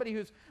 that somebody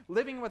who's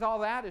living with all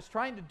that is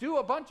trying to do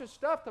a bunch of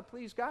stuff to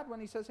please God when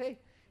he says, hey,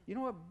 you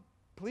know what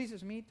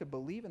pleases me? To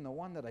believe in the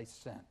one that I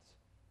sent.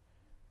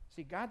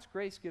 See, God's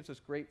grace gives us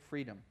great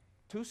freedom.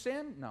 To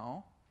sin?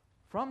 No.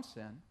 From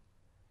sin.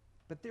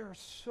 But there are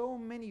so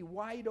many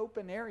wide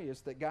open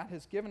areas that God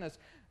has given us.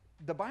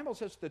 The Bible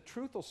says the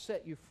truth will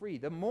set you free.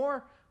 The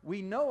more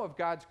we know of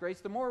God's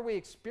grace, the more we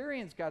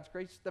experience God's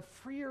grace, the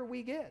freer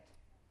we get.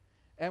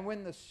 And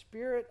when the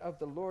Spirit of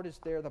the Lord is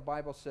there, the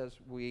Bible says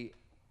we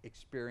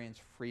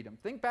experience freedom.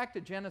 Think back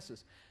to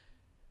Genesis.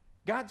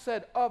 God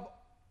said, of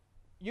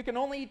you can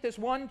only eat this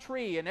one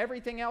tree and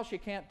everything else you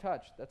can't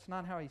touch. That's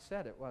not how he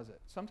said it, was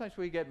it? Sometimes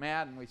we get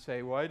mad and we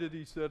say, why did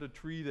he set a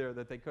tree there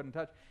that they couldn't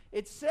touch?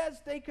 It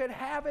says they could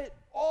have it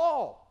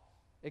all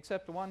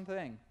except one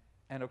thing.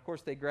 And of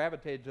course they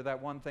gravitated to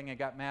that one thing and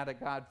got mad at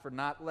God for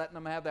not letting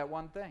them have that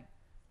one thing.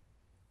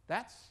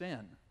 That's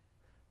sin.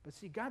 But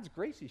see, God's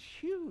grace is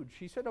huge.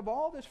 He said, of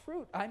all this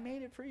fruit, I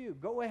made it for you.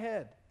 Go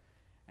ahead.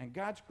 And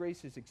God's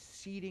grace is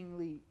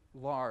exceedingly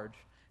large,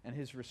 and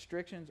his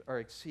restrictions are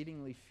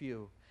exceedingly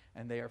few,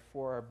 and they are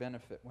for our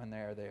benefit when they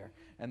are there.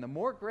 And the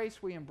more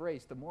grace we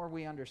embrace, the more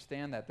we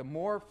understand that, the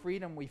more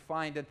freedom we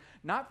find, and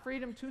not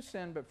freedom to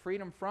sin, but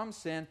freedom from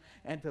sin,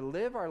 and to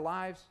live our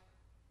lives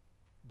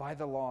by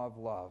the law of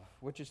love,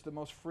 which is the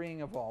most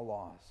freeing of all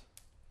laws.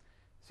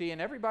 See,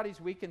 and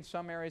everybody's weak in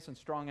some areas and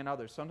strong in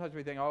others. Sometimes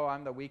we think, oh,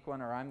 I'm the weak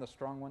one or I'm the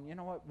strong one. You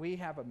know what? We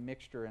have a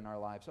mixture in our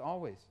lives,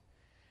 always.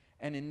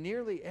 And in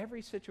nearly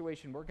every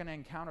situation, we're going to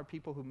encounter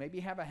people who maybe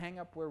have a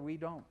hang-up where we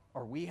don't,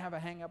 or we have a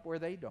hang-up where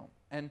they don't.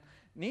 And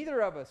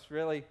neither of us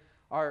really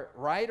are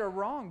right or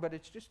wrong, but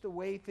it's just the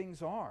way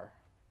things are.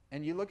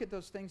 And you look at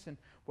those things, and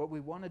what we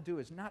want to do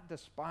is not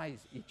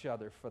despise each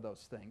other for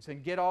those things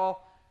and get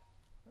all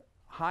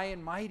high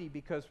and mighty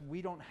because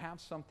we don't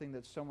have something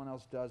that someone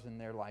else does in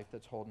their life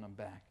that's holding them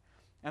back.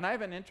 And I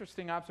have an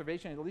interesting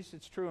observation, at least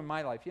it's true in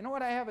my life. You know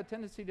what I have a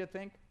tendency to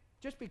think?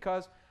 Just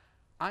because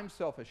I'm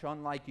selfish,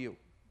 unlike you.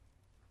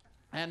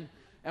 And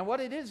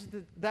what it is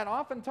that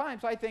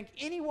oftentimes I think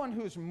anyone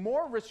who's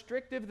more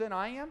restrictive than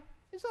I am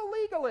is a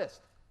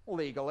legalist.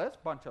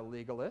 Legalist, bunch of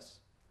legalists.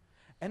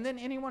 And then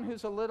anyone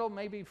who's a little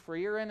maybe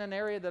freer in an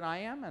area than I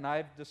am, and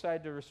I've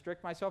decided to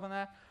restrict myself in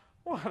that,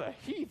 what a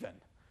heathen.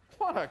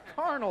 What a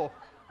carnal,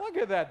 look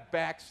at that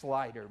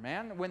backslider,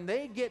 man. When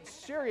they get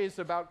serious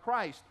about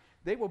Christ,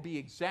 they will be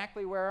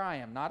exactly where I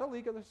am. Not a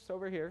legalist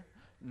over here,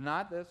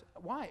 not this.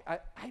 Why?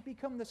 I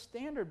become the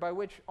standard by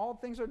which all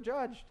things are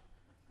judged.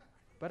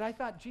 But I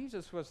thought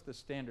Jesus was the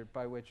standard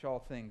by which all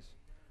things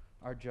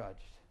are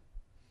judged.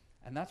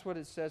 And that's what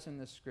it says in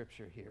this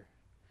scripture here.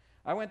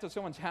 I went to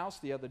someone's house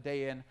the other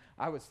day, and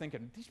I was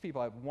thinking, these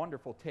people have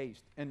wonderful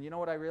taste. And you know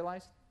what I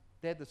realized?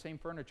 They had the same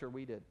furniture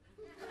we did.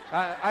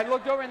 I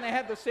looked over and they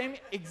had the same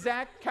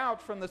exact couch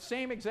from the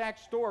same exact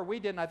store we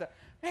did, and I thought,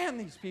 man,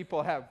 these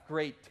people have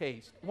great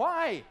taste.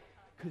 Why?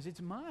 Because it's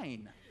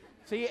mine.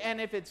 See,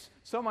 and if it's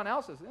someone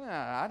else's,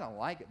 I don't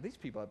like it. These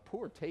people have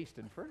poor taste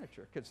in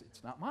furniture because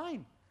it's not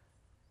mine.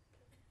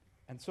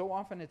 And so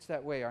often it's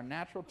that way, our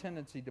natural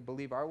tendency to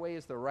believe our way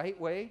is the right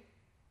way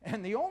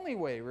and the only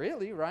way,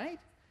 really, right?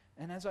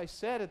 And as I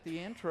said at the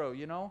intro,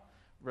 you know,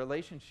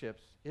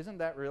 relationships, isn't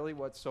that really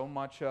what so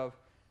much of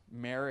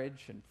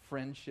marriage and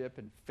friendship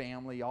and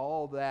family,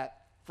 all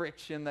that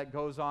friction that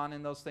goes on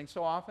in those things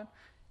so often?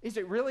 Is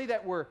it really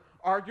that we're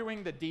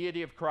arguing the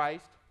deity of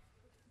Christ?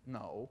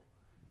 No.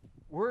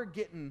 We're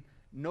getting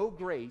no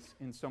grace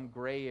in some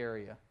gray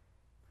area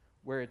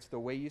where it's the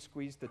way you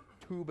squeeze the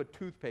tube of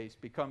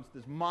toothpaste becomes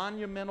this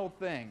monumental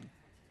thing.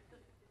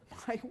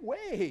 My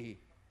way.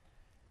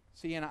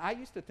 See, and I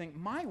used to think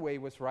my way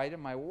was right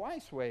and my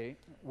wife's way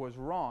was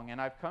wrong.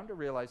 And I've come to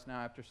realize now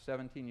after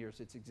 17 years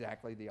it's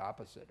exactly the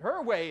opposite.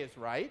 Her way is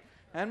right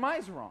and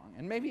mine's wrong.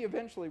 And maybe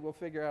eventually we'll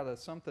figure out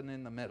something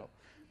in the middle.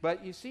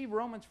 But you see,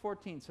 Romans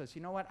 14 says,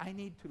 you know what? I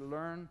need to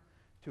learn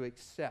to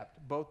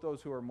accept both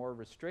those who are more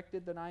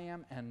restricted than I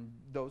am and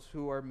those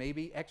who are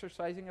maybe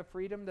exercising a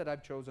freedom that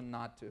I've chosen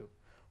not to.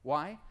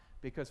 Why?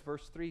 Because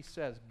verse 3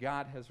 says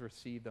God has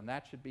received them.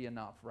 That should be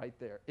enough right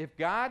there. If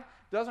God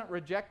doesn't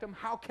reject them,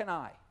 how can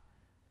I?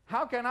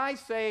 How can I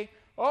say,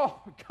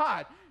 oh,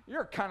 God,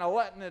 you're kind of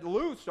letting it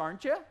loose,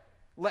 aren't you?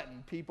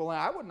 Letting people in.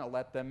 I wouldn't have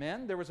let them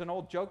in. There was an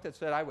old joke that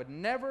said I would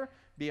never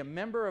be a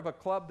member of a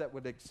club that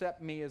would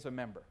accept me as a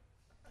member.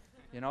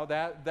 You know,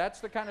 that's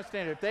the kind of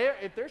standard.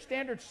 If their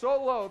standard's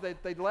so low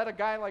that they'd let a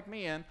guy like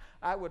me in,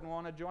 I wouldn't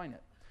want to join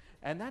it.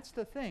 And that's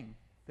the thing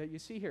that you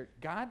see here.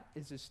 God,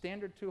 is his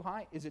standard too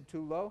high? Is it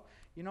too low?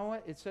 You know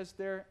what? It says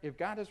there, if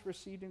God has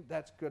received him,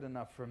 that's good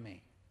enough for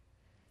me.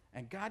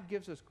 And God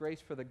gives us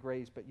grace for the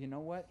grace, but you know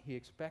what? He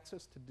expects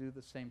us to do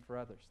the same for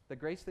others. The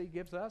grace that he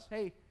gives us,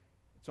 hey,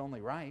 it's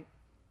only right.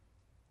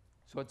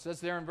 So it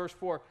says there in verse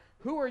 4,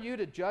 who are you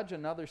to judge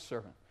another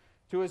servant?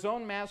 To his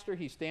own master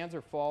he stands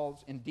or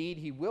falls. Indeed,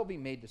 he will be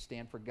made to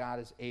stand, for God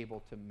is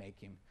able to make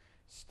him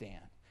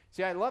stand.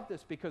 See, I love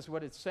this because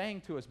what it's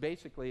saying to us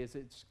basically is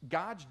it's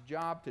God's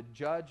job to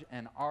judge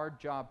and our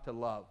job to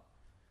love.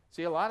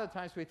 See, a lot of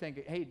times we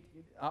think, hey,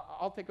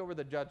 I'll take over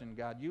the judging,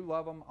 God. You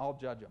love them, I'll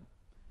judge them.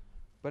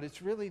 But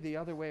it's really the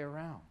other way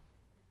around.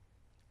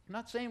 I'm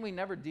not saying we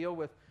never deal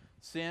with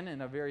sin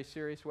in a very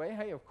serious way.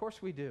 Hey, of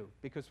course we do,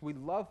 because we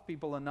love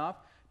people enough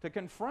to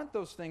confront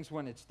those things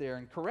when it's there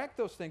and correct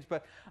those things.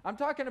 But I'm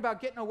talking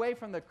about getting away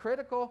from the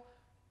critical,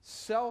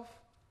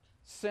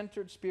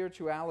 self-centered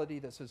spirituality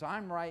that says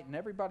I'm right and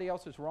everybody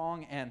else is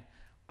wrong, and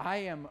I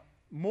am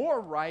more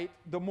right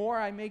the more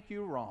I make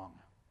you wrong.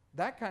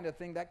 That kind of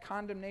thing, that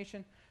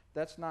condemnation,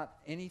 that's not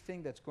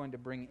anything that's going to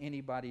bring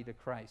anybody to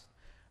Christ.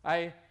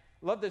 I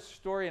love this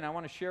story, and I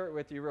want to share it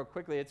with you real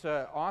quickly. It's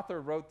an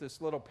author wrote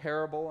this little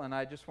parable, and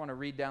I just want to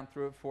read down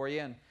through it for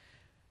you, and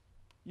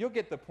you'll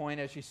get the point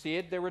as you see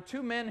it. There were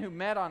two men who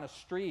met on a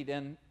street,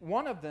 and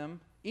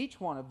each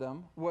one of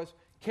them was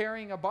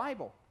carrying a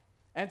Bible.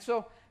 And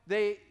so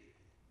they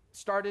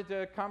started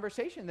a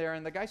conversation there,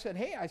 and the guy said,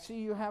 "Hey, I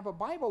see you have a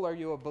Bible. Are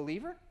you a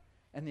believer?"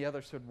 And the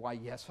other said, "Why,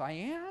 yes, I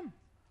am.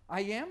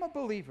 I am a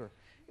believer,"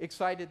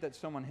 excited that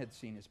someone had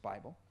seen his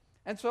Bible.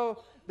 And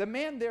so the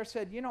man there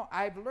said,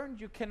 "I've learned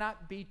you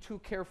cannot be too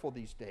careful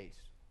these days.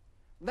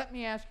 Let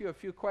me ask you a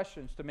few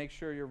questions to make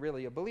sure you're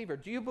really a believer.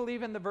 Do you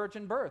believe in the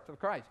virgin birth of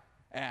Christ?"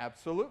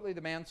 "Absolutely,"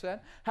 the man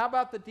said. "How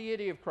about the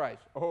deity of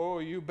Christ?" "Oh,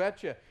 you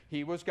betcha.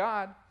 He was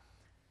God."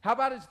 "How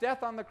about his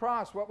death on the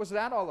cross? What was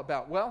that all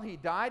about?" "Well, he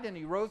died and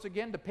he rose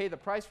again to pay the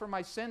price for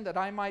my sin that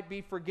I might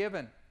be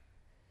forgiven."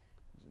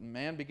 The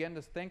man began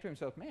to think to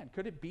himself, "Man,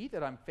 could it be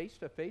that I'm face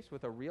to face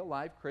with a real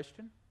live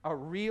Christian? A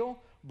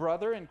real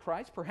brother in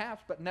Christ?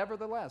 Perhaps, but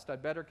nevertheless,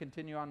 I'd better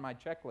continue on my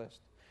checklist."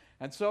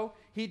 And so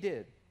he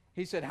did.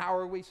 He said, "How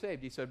are we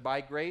saved?" He said,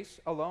 "By grace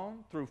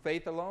alone, through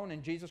faith alone,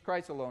 in Jesus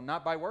Christ alone,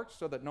 not by works,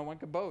 so that no one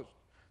can boast."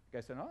 The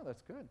guy said, "Oh,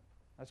 that's good.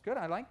 That's good.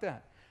 I like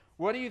that."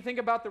 "What do you think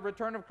about the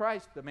return of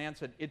Christ?" The man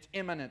said, "It's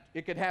imminent.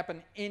 It could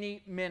happen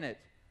any minute."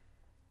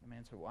 The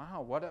man said,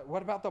 "Wow,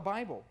 what about the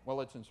Bible?"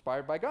 "Well, it's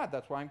inspired by God.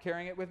 That's why I'm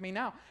carrying it with me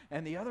now."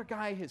 And the other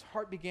guy, his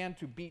heart began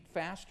to beat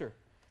faster.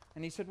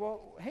 And he said,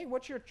 "Well, hey,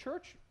 what's your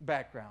church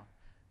background?"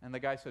 And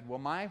the guy said, "Well,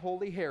 my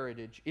holy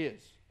heritage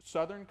is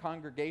Southern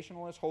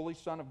Congregationalist, Holy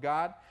Son of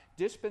God,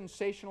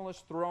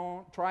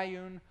 Dispensationalist,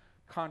 Triune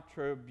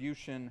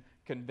Contribution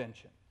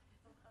Convention."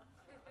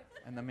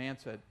 And the man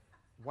said,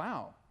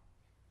 "Wow,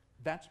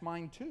 that's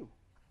mine too."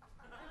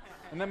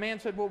 And the man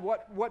said, "Well,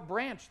 what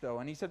branch, though?"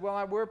 And he said,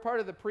 "Well, we're part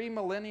of the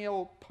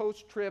premillennial,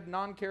 post-trib,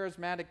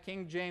 non-charismatic,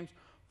 King James,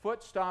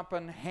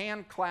 foot-stomping,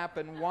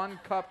 hand-clapping,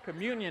 one-cup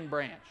communion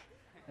branch."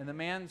 And the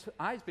man's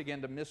eyes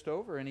began to mist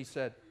over, and he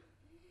said,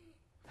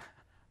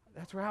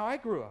 "That's how I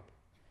grew up.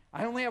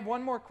 I only have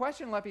one more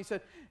question left." He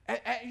said,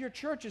 at your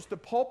church, is the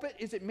pulpit,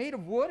 is it made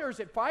of wood or is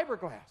it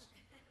fiberglass?"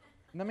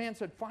 And the man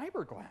said,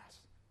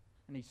 "Fiberglass."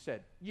 And he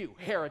said, "You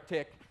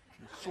heretic,"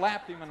 and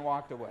slapped him and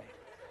walked away.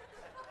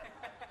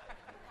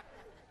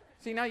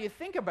 See, now you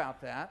think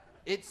about that.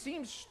 It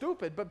seems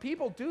stupid, but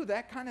people do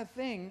that kind of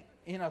thing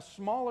in a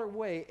smaller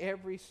way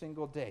every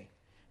single day.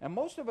 And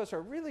most of us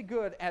are really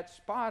good at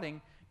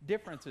spotting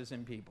differences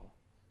in people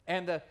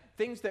and the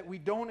things that we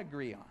don't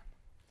agree on.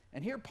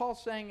 And here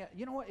Paul's saying,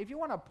 you know what, if you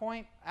want to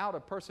point out a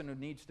person who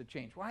needs to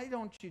change, why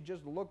don't you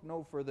just look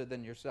no further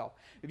than yourself?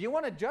 If you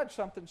want to judge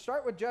something,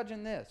 start with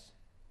judging this.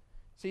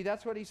 See,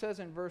 that's what he says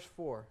in verse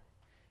 4.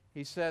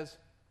 He says,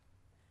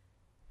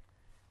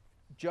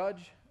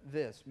 "Judge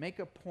this, make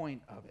a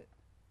point of it.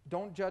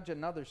 Don't judge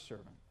another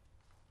servant.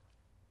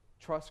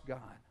 Trust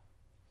God."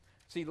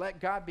 See, let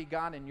God be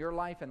God in your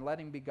life and let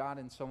him be God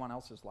in someone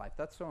else's life.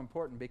 That's so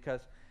important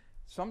because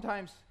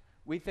sometimes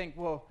we think,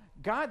 well,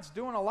 God's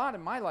doing a lot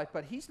in my life,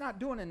 but he's not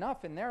doing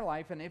enough in their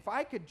life. And if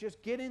I could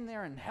just get in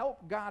there and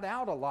help God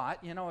out a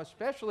lot,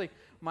 especially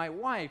my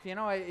wife,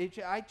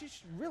 I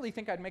just really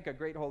think I'd make a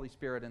great Holy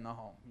Spirit in the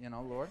home,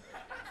 Lord.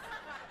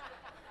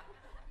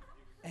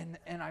 And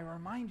I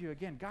remind you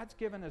again, God's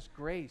given us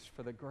grace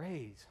for the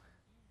grays.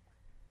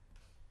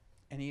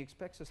 And he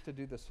expects us to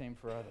do the same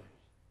for others.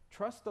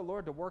 Trust the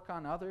Lord to work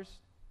on others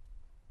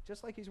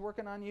just like he's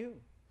working on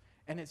you.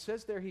 And it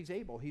says there he's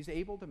able. He's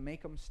able to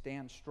make them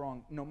stand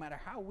strong, no matter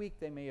how weak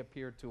they may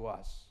appear to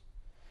us.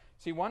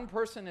 See, one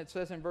person, it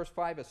says in verse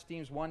 5,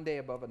 esteems one day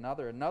above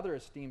another. Another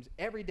esteems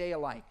every day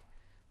alike.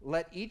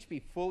 Let each be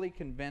fully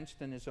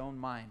convinced in his own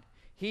mind.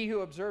 He who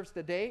observes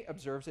the day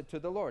observes it to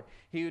the Lord.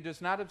 He who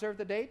does not observe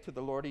the day, to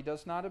the Lord he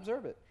does not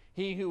observe it.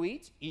 He who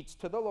eats, eats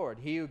to the Lord.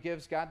 He who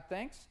gives God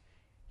thanks,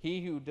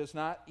 he who does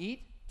not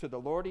eat, to the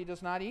Lord he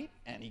does not eat,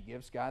 and he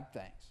gives God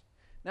thanks.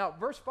 Now,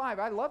 verse 5,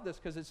 I love this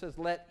because it says,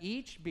 let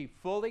each be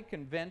fully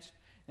convinced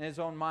in his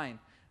own mind.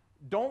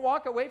 Don't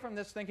walk away from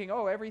this thinking,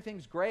 oh,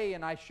 everything's gray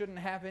and I shouldn't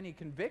have any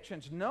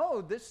convictions.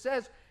 No, this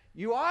says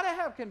you ought to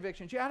have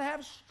convictions. You ought to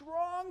have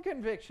strong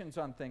convictions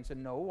on things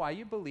and know why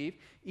you believe,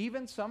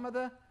 even some of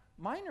the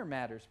minor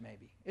matters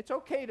maybe. It's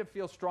okay to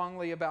feel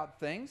strongly about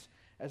things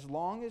as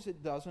long as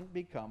it doesn't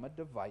become a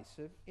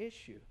divisive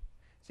issue.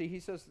 See,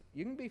 he says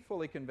you can be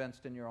fully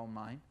convinced in your own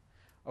mind.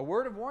 A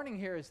word of warning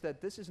here is that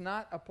this is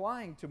not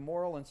applying to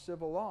moral and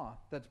civil law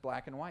that's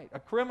black and white. A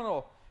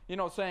criminal,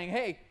 saying,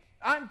 hey,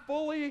 I'm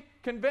fully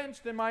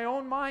convinced in my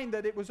own mind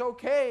that it was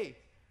okay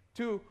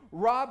to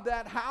rob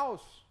that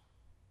house.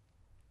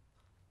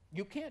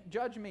 You can't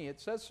judge me. It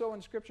says so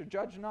in Scripture.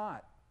 Judge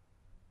not,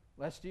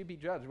 lest you be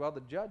judged. Well,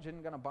 the judge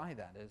isn't going to buy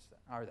that,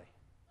 are they?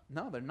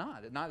 No, they're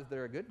not. Not if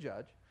they're a good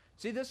judge.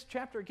 See, this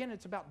chapter, again,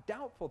 it's about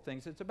doubtful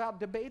things. It's about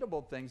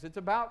debatable things. It's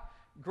about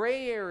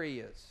gray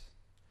areas.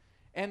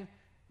 And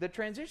the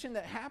transition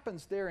that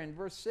happens there in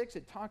verse 6,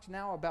 it talks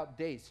now about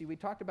days. See, we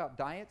talked about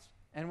diets.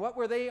 And what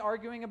were they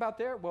arguing about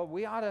there? Well,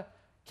 we ought to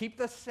keep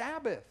the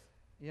Sabbath.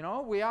 You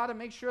know, we ought to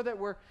make sure that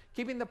we're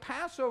keeping the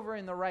Passover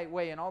in the right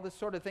way and all this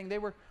sort of thing. They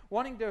were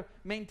wanting to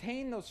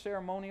maintain those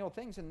ceremonial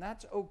things, and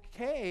that's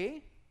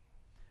okay.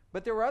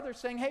 But there were others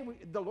saying, hey,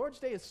 the Lord's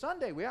Day is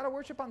Sunday. We ought to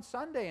worship on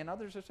Sunday. And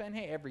others are saying,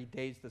 hey, every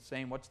day's the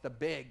same. What's the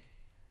big?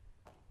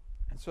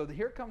 And so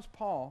here comes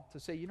Paul to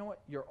say, you know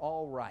what? You're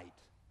all right.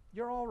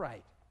 You're all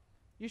right.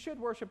 You should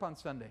worship on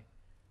Sunday.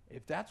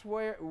 If that's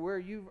where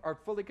you are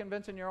fully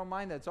convinced in your own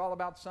mind that it's all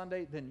about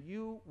Sunday, then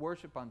you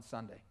worship on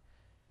Sunday.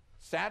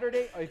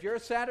 Saturday, if you're a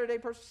Saturday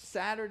person,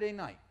 Saturday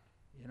night,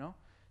 you know.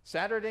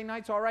 Saturday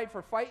night's all right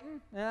for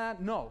fighting?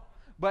 No.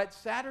 But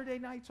Saturday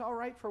night's all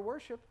right for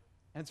worship.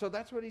 And so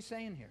that's what he's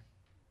saying here.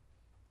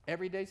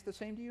 Every day's the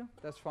same to you?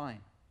 That's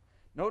fine.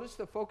 Notice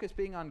the focus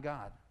being on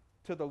God.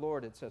 To the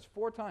Lord, it says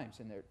 4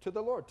 times in there. To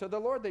the Lord. To the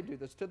Lord they do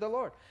this. To the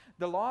Lord.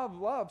 The law of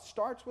love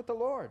starts with the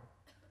Lord.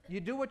 You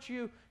do what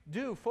you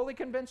do, fully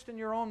convinced in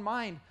your own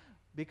mind,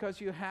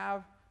 because you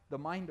have the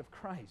mind of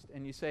Christ.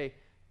 And you say,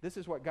 this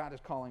is what God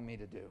is calling me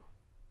to do.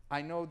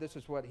 I know this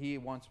is what he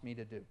wants me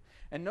to do.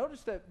 And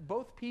notice that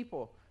both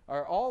people,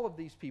 or all of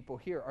these people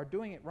here, are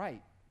doing it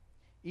right,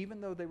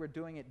 even though they were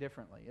doing it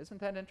differently.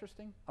 Isn't that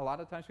interesting? A lot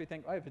of times we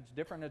think, oh, if it's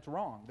different, it's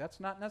wrong. That's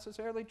not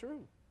necessarily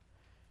true.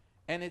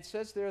 And it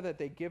says there that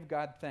they give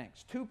God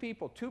thanks. 2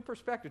 people, 2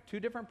 perspectives,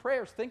 2 different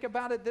prayers. Think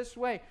about it this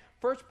way.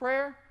 First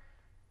prayer,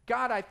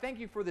 God, I thank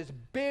you for this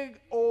big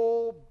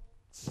old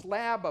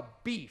slab of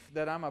beef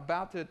that I'm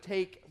about to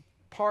take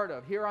part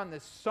of here on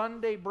this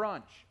Sunday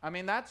brunch. I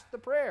mean, that's the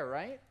prayer,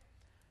 right?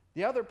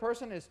 The other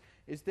person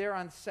is there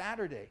on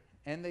Saturday,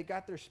 and they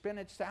got their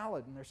spinach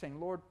salad, and they're saying,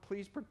 Lord,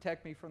 please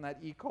protect me from that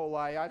E.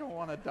 coli. I don't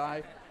want to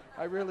die.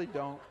 I really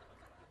don't.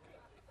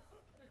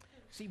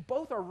 See,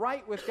 both are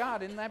right with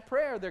God in that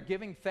prayer. They're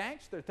giving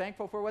thanks. They're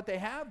thankful for what they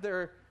have.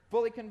 They're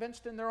fully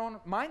convinced in their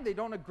own mind. They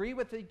don't agree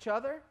with each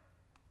other,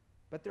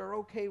 but they're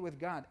okay with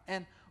God.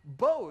 And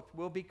both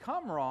will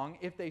become wrong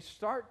if they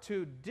start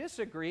to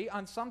disagree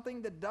on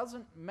something that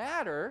doesn't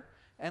matter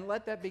and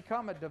let that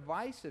become a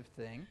divisive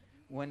thing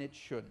when it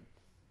shouldn't.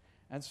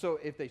 And so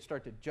if they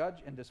start to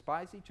judge and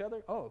despise each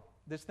other, oh,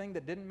 this thing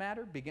that didn't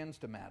matter begins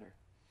to matter.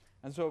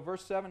 And so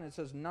verse 7, it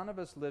says, none of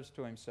us lives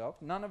to himself.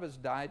 None of us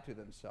died to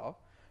themselves.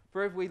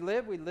 For if we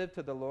live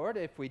to the Lord.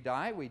 If we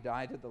die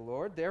to the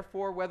Lord.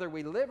 Therefore, whether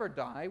we live or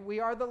die, we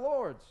are the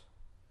Lord's.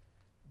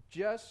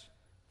 Just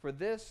for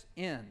this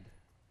end,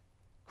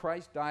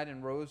 Christ died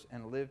and rose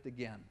and lived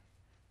again,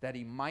 that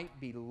he might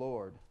be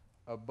Lord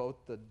of both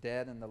the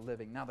dead and the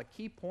living. Now, the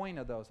key point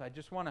of those, I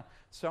just want to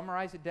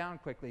summarize it down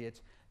quickly.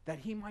 It's that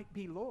he might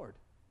be Lord.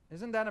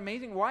 Isn't that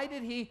amazing? Why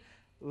did he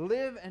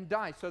live and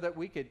die? So that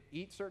we could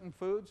eat certain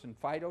foods and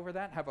fight over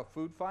that, have a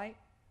food fight?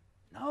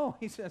 No,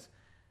 he says,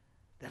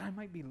 that I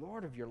might be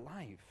Lord of your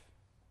life.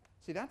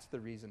 See, that's the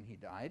reason he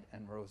died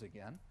and rose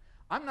again.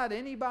 I'm not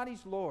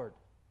anybody's Lord.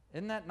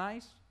 Isn't that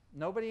nice?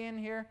 Nobody in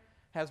here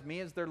has me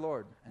as their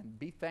Lord, and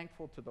be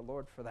thankful to the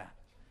Lord for that.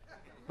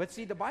 But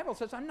see, the Bible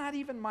says I'm not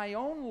even my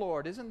own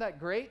Lord. Isn't that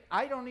great?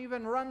 I don't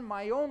even run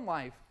my own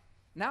life.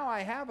 Now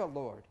I have a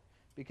Lord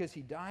because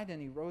he died and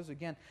he rose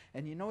again.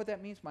 And you know what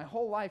that means? My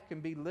whole life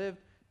can be lived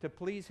to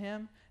please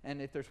him.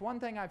 And if there's one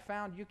thing I've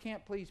found, you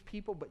can't please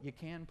people, but you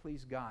can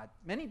please God.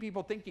 Many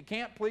people think you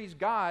can't please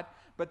God,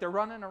 but they're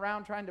running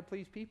around trying to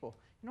please people.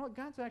 You know what?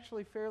 God's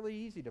actually fairly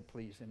easy to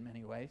please in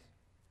many ways.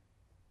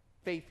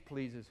 Faith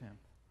pleases him.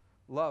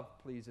 Love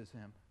pleases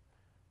him.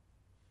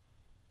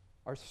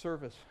 Our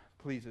service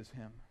pleases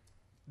him.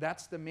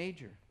 That's the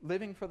major.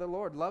 Living for the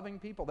Lord, loving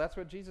people. That's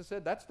what Jesus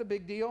said. That's the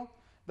big deal.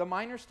 The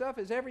minor stuff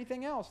is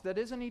everything else that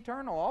isn't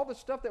eternal. All the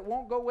stuff that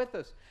won't go with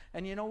us.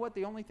 And you know what?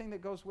 The only thing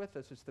that goes with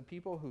us is the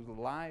people whose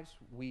lives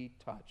we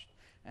touched.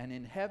 And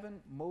in heaven,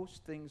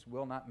 most things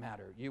will not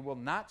matter. You will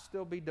not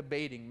still be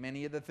debating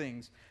many of the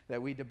things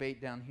that we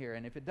debate down here.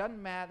 And if it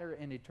doesn't matter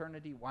in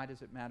eternity, why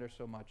does it matter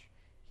so much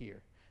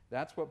here?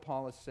 That's what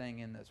Paul is saying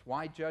in this.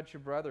 Why judge your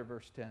brother,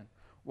 verse 10?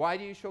 Why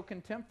do you show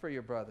contempt for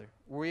your brother?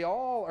 We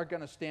all are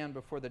going to stand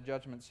before the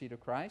judgment seat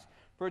of Christ.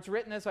 For it's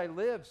written, as I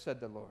live,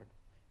 said the Lord,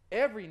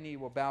 every knee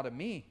will bow to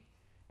me,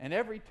 and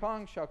every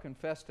tongue shall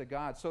confess to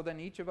God. So then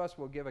each of us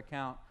will give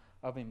account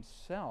of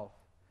himself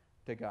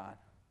to God.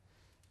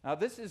 Now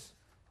this is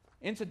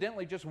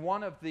incidentally just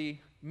one of the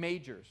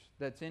majors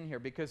that's in here,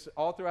 because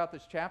all throughout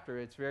this chapter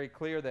it's very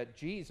clear that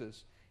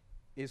Jesus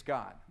is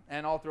God.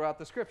 And all throughout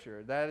the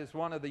Scripture, that is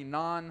one of the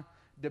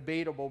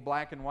non-debatable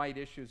black and white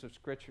issues of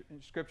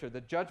Scripture,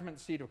 the judgment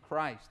seat of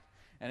Christ.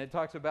 And it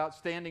talks about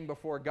standing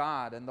before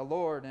God and the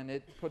Lord, and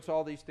it puts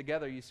all these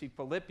together. You see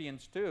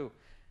Philippians 2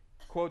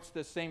 quotes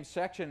this same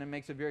section and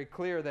makes it very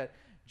clear that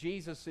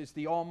Jesus is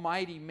the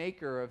almighty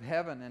maker of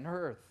heaven and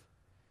earth.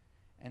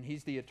 And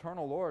he's the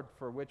eternal Lord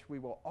for which we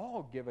will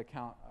all give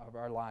account of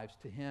our lives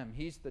to him.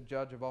 He's the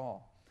judge of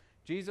all.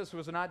 Jesus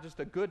was not just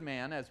a good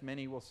man, as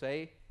many will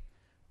say,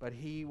 but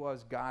he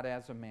was God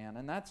as a man.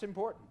 And that's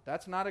important.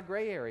 That's not a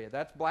gray area.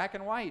 That's black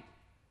and white.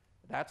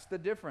 That's the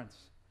difference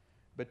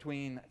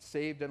between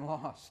saved and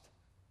lost,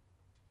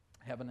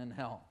 heaven and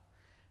hell.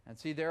 And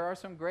see, there are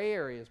some gray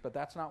areas, but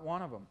that's not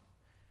one of them.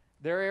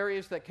 There are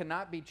areas that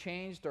cannot be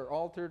changed or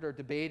altered or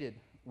debated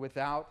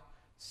without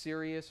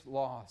serious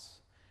loss.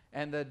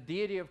 And the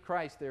deity of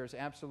Christ there is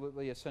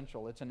absolutely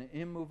essential. It's an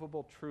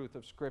immovable truth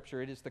of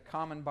Scripture. It is the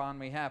common bond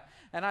we have.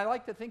 And I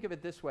like to think of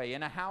it this way.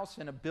 In a house,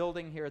 in a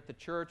building here at the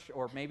church,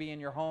 or maybe in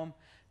your home,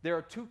 there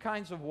are two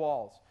kinds of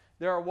walls.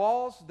 There are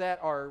walls that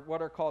are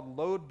what are called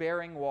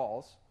load-bearing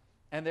walls,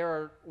 and there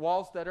are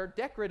walls that are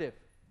decorative.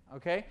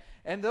 Okay?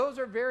 And those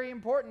are very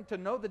important to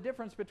know the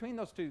difference between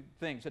those two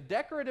things. A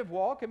decorative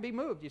wall can be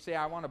moved. You say,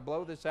 I want to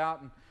blow this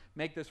out and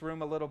make this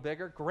room a little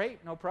bigger.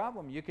 Great, no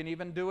problem. You can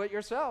even do it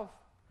yourself.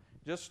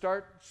 Just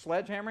start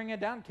sledgehammering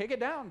it down, kick it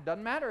down.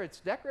 Doesn't matter, it's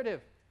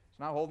decorative. It's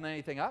not holding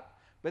anything up.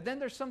 But then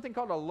there's something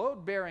called a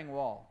load-bearing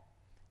wall.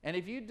 And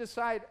if you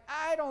decide,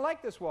 I don't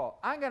like this wall,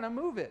 I'm going to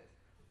move it.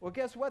 Well,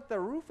 guess what? The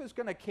roof is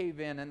going to cave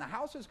in and the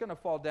house is going to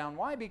fall down.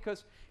 Why?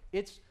 Because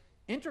it's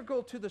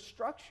integral to the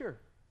structure.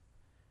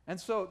 And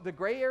so the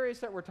gray areas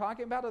that we're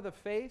talking about of the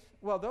faith,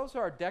 well, those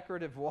are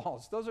decorative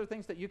walls. Those are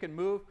things that you can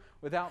move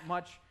without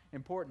much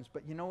importance.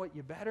 But you know what?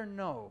 You better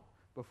know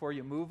before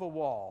you move a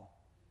wall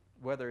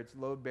whether it's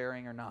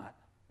load-bearing or not.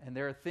 And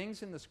there are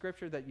things in the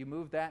Scripture that you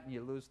move that and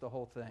you lose the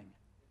whole thing.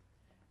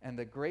 And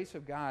the grace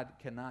of God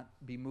cannot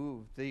be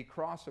moved. The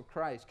cross of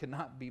Christ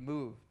cannot be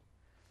moved.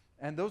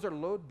 And those are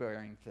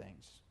load-bearing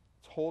things.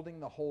 It's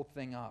holding the whole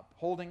thing up,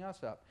 holding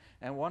us up.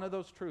 And one of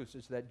those truths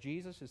is that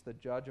Jesus is the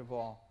judge of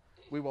all.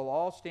 We will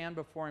all stand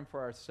before him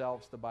for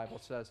ourselves, the Bible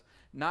says,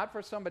 not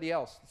for somebody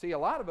else. See, a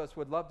lot of us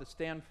would love to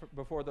stand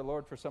before the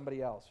Lord for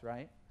somebody else,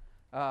 right?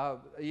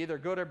 Either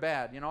good or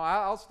bad. You know,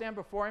 I'll stand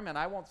before him and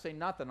I won't say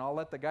nothing. I'll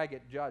let the guy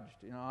get judged.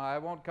 You know, I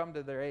won't come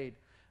to their aid.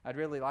 I'd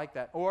really like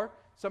that. Or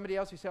somebody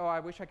else, you say, oh, I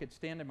wish I could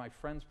stand in my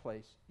friend's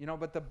place. You know,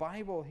 but the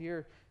Bible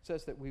here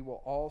says that we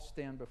will all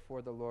stand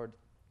before the Lord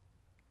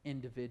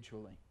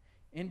individually.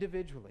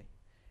 Individually.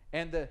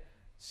 And the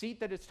seat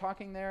that it's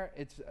talking there,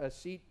 it's a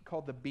seat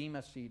called the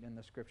bema seat in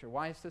the Scripture.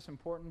 Why is this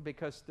important?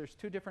 Because there's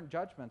two different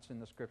judgments in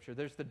the Scripture.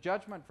 There's the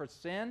judgment for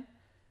sin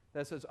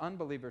that says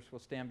unbelievers will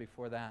stand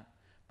before that.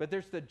 But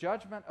there's the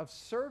judgment of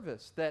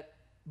service that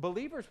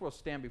believers will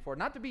stand before,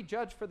 not to be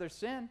judged for their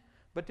sin,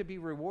 but to be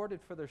rewarded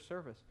for their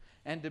service,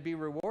 and to be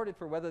rewarded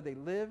for whether they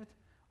lived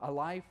a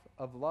life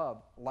of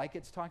love, like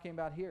it's talking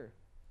about here.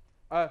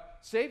 A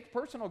saved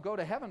person will go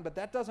to heaven, but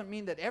that doesn't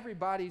mean that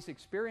everybody's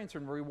experience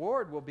and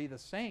reward will be the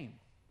same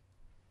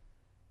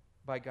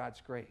by God's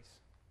grace.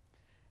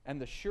 And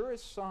the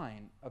surest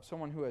sign of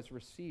someone who has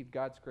received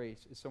God's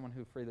grace is someone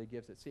who freely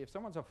gives it. See, if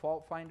someone's a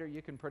fault finder,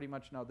 you can pretty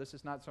much know this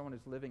is not someone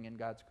who's living in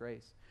God's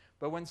grace.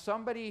 But when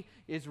somebody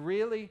is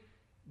really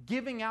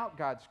giving out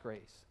God's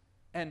grace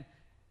and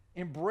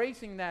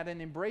embracing that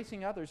and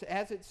embracing others,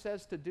 as it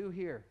says to do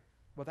here,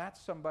 well,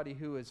 that's somebody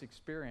who has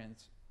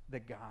experienced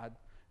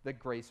the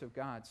grace of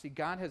God. See,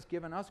 God has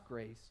given us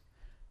grace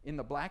in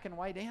the black and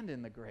white and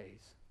in the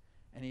grays.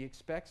 And he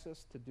expects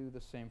us to do the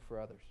same for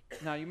others.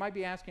 Now, you might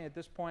be asking at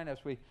this point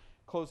as we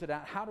close it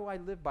out, how do I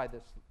live by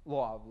this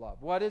law of love?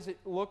 What does it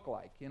look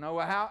like? You know,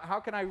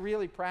 how can I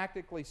really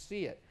practically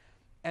see it?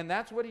 And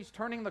that's what he's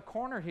turning the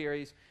corner here.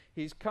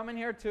 He's coming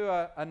here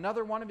to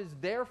another one of his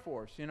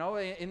therefores, you know,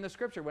 in the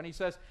Scripture when he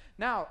says,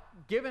 now,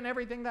 given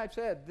everything that I've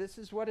said, this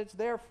is what it's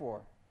there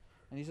for.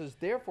 And he says,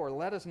 therefore,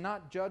 let us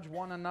not judge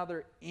one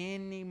another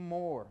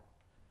anymore,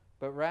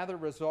 but rather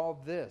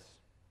resolve this,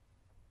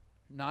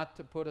 not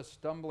to put a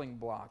stumbling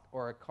block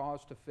or a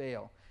cause to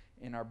fail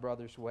in our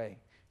brother's way.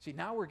 See,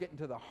 now we're getting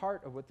to the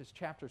heart of what this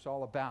chapter is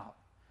all about.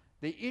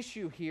 The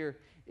issue here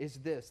is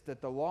this,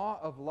 that the law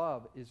of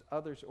love is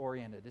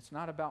others-oriented. It's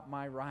not about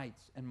my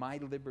rights and my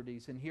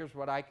liberties, and here's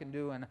what I can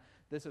do, and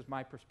this is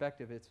my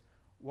perspective. It's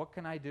what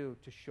can I do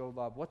to show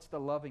love? What's the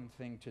loving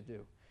thing to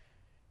do?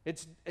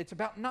 It's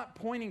about not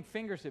pointing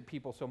fingers at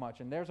people so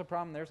much, and there's a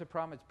problem.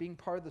 It's being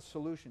part of the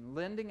solution,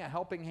 lending a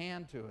helping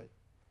hand to it.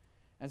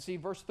 And see,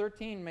 verse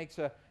 13 makes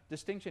a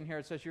distinction here.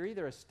 It says you're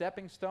either a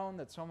stepping stone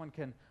that someone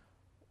can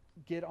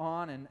get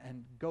on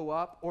and go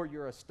up, or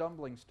you're a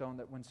stumbling stone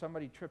that when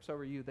somebody trips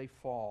over you, they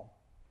fall.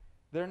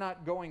 They're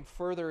not going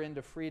further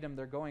into freedom.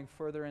 They're going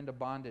further into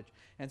bondage.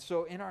 And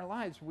so in our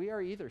lives, we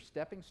are either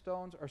stepping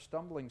stones or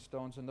stumbling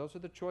stones, and those are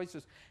the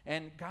choices.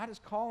 And God is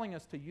calling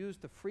us to use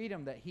the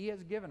freedom that he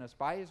has given us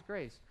by his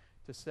grace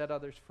to set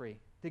others free,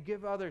 to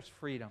give others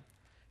freedom,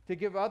 to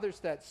give others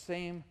that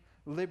same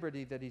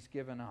liberty that he's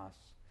given us.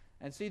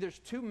 And see, there's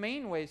two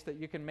main ways that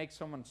you can make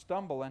someone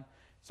stumble. And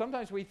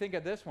sometimes we think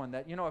of this one,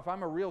 that, you know, if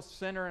I'm a real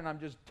sinner and I'm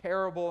just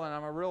terrible and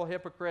I'm a real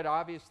hypocrite,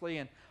 obviously,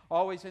 and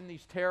always in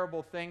these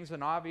terrible things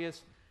and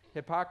obvious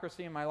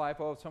hypocrisy in my life,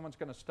 oh, someone's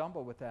going to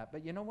stumble with that.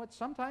 But you know what?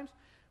 Sometimes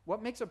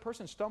what makes a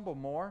person stumble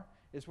more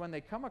is when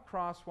they come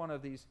across one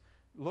of these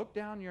look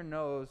down your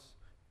nose,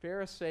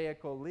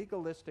 Pharisaical,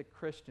 legalistic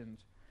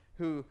Christians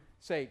who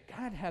say,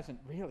 God hasn't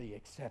really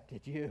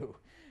accepted you.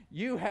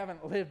 You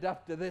haven't lived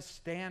up to this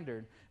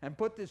standard, and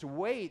put this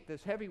weight,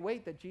 this heavy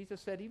weight that Jesus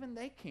said even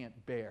they can't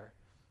bear.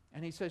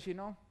 And he says, you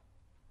know,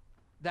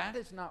 that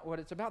is not what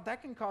it's about.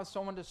 That can cause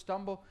someone to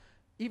stumble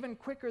even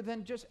quicker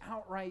than just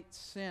outright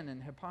sin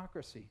and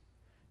hypocrisy,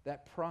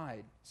 that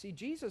pride. See,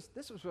 Jesus,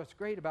 this is what's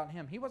great about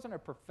him. He wasn't a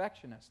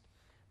perfectionist,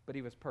 but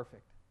he was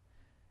perfect.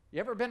 You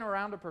ever been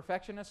around a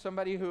perfectionist,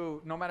 somebody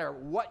who no matter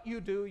what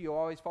you do, you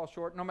always fall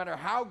short? No matter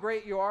how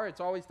great you are,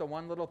 it's always the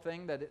one little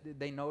thing that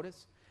they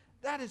notice?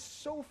 That is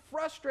so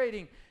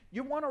frustrating.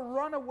 You want to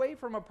run away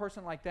from a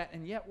person like that,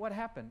 and yet what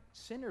happened?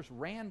 Sinners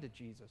ran to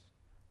Jesus.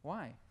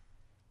 Why?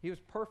 He was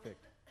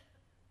perfect,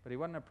 but he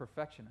wasn't a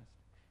perfectionist.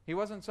 He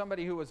wasn't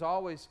somebody who was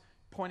always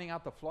pointing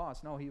out the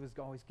flaws. No, he was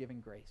always giving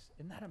grace.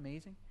 Isn't that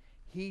amazing?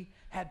 He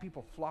had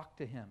people flock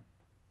to him.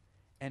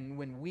 And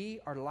when we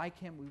are like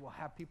him, we will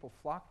have people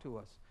flock to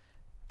us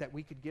that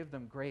we could give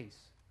them grace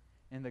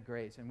in the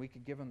grace, and we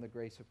could give them the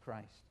grace of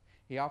Christ.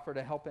 He offered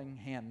a helping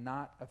hand,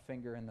 not a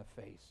finger in the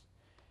face.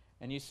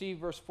 And you see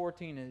verse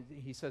 14,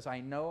 he says, I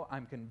know,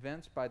 I'm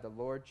convinced by the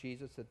Lord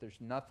Jesus that there's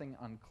nothing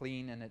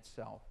unclean in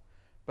itself.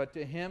 But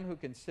to him who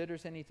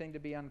considers anything to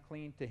be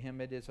unclean, to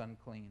him it is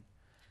unclean.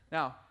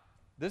 Now,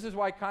 this is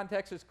why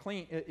context is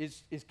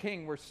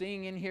king. We're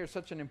seeing in here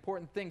such an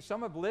important thing.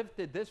 Some have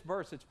lifted this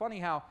verse. It's funny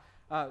how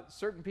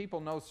certain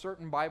people know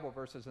certain Bible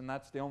verses, and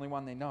that's the only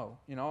one they know.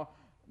 You know,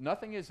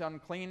 nothing is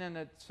unclean in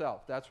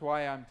itself. That's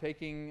why I'm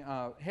taking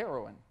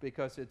heroin,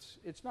 because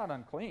it's not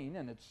unclean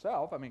in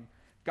itself. I mean,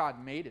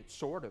 God made it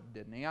sort of,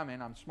 didn't he? I mean,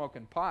 I'm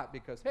smoking pot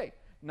because, hey,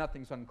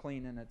 nothing's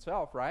unclean in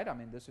itself, right? I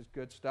mean, this is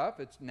good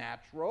stuff. It's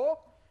natural.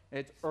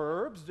 It's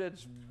herbs.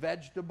 It's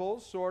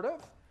vegetables, sort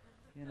of.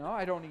 You know,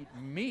 I don't eat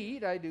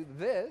meat. I do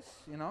this,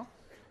 you know.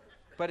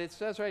 But it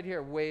says right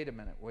here, wait a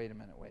minute.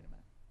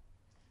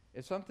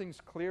 If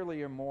something's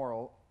clearly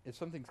immoral, if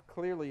something's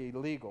clearly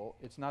illegal,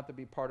 it's not to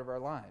be part of our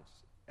lives.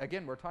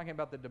 Again, we're talking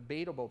about the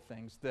debatable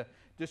things, the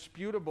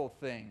disputable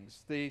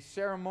things, the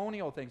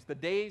ceremonial things, the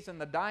days and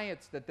the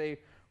diets that they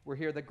were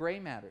here, the gray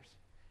matters.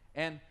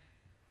 And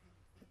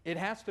it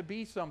has to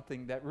be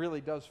something that really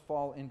does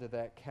fall into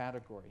that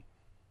category.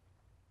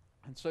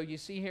 And so you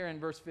see here in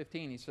verse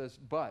 15, he says,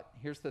 but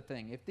here's the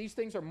thing. If these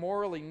things are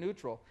morally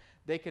neutral,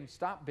 they can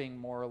stop being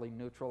morally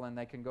neutral and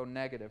they can go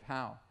negative.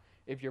 How?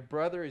 If your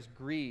brother is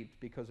grieved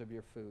because of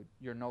your food,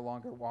 you're no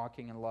longer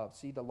walking in love.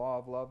 See the law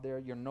of love there?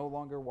 You're no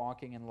longer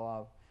walking in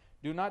love.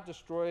 Do not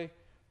destroy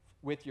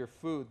with your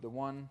food the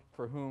one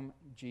for whom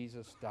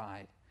Jesus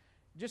died.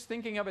 Just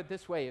thinking of it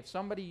this way, if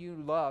somebody you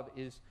love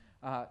is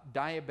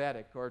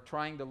diabetic or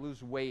trying to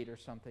lose weight or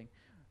something,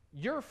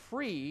 you're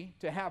free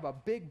to have a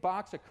big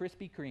box of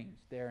Krispy Kremes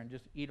there and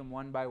just eat them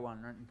one by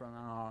one right in front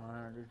of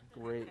them.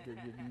 Oh, great.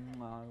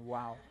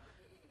 Wow.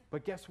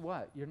 But guess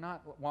what? You're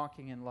not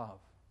walking in love.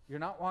 You're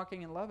not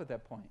walking in love at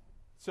that point.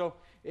 So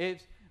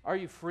are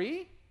you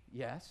free?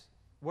 Yes.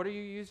 What are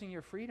you using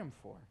your freedom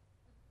for?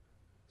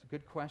 It's a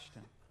good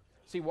question.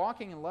 See,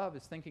 walking in love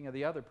is thinking of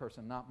the other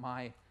person, not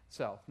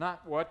myself.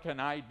 Not what can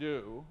I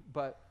do,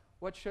 but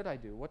what should I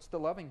do? What's the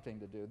loving thing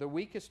to do? The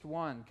weakest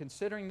one,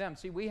 considering them.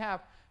 See, we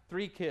have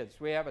 3 kids.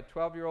 We have a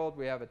 12-year-old,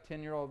 we have a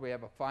 10-year-old, we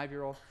have a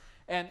 5-year-old.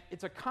 And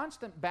it's a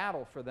constant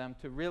battle for them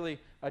to really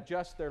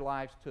adjust their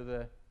lives to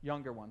the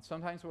younger ones.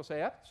 Sometimes we'll say,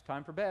 yep, it's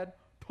time for bed.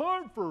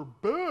 Time for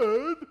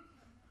bed?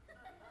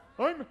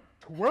 I'm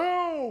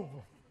 12.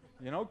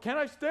 You know, can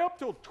I stay up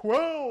till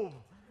 12?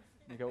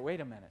 You go, wait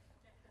a minute.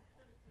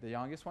 The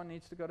youngest one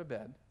needs to go to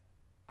bed.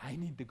 I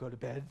need to go to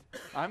bed.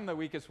 I'm the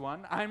weakest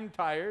one. I'm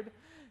tired.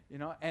 You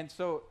know, and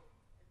so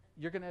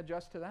you're going to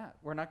adjust to that.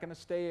 We're not going to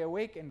stay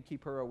awake and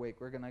keep her awake.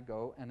 We're going to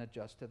go and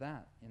adjust to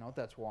that. You know,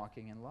 that's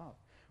walking in love.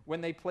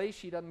 When they play,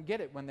 she doesn't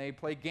get it. When they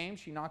play games,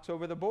 she knocks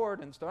over the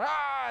board and stuff.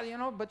 You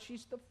know, but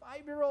she's the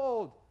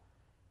 5-year-old.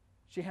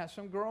 She has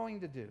some growing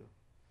to do.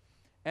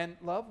 And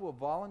love will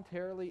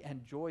voluntarily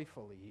and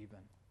joyfully even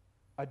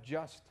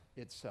adjust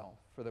itself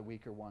for the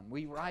weaker one.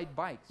 We ride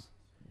bikes.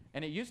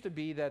 And it used to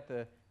be that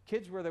the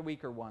kids were the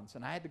weaker ones,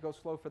 and I had to go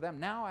slow for them.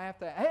 Now I have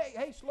to,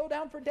 hey, slow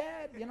down for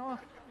Dad, you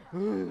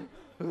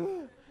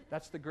know.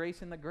 That's the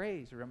grace in the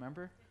grays,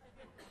 remember?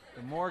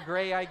 The more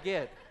gray I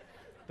get,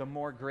 the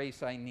more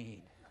grace I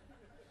need.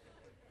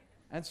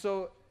 And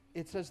so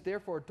it says,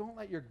 therefore, don't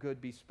let your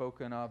good be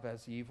spoken of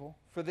as evil.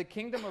 For the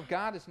kingdom of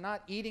God is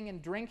not eating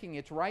and drinking.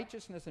 It's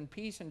righteousness and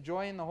peace and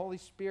joy in the Holy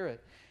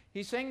Spirit.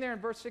 He's saying there in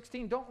verse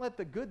 16, don't let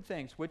the good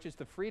things, which is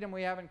the freedom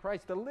we have in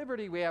Christ, the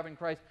liberty we have in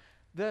Christ,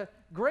 the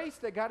grace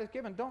that God has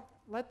given, don't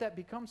let that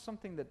become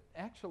something that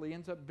actually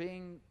ends up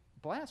being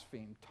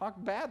blasphemed,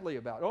 talked badly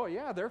about. Oh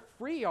yeah, they're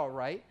free, all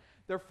right.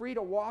 They're free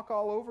to walk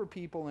all over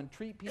people and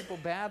treat people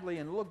badly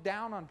and look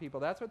down on people.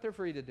 That's what they're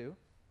free to do.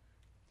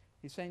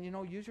 He's saying, you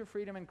know, use your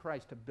freedom in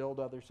Christ to build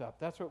others up.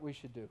 That's what we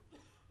should do,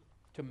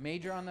 to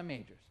major on the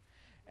majors.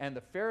 And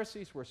the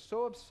Pharisees were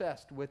so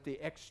obsessed with the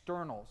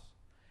externals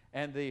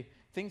and the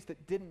things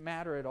that didn't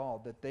matter at all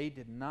that they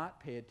did not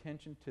pay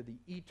attention to the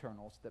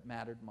eternals that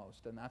mattered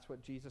most. And that's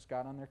what Jesus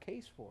got on their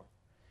case for.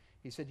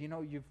 He said, you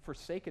know, you've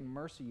forsaken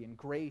mercy and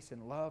grace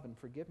and love and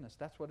forgiveness.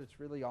 That's what it's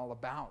really all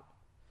about.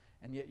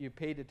 And yet you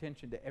paid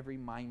attention to every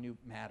minute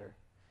matter.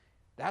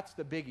 That's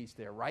the biggies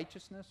there.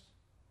 Righteousness,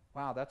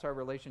 wow, that's our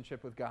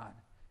relationship with God.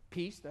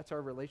 Peace, that's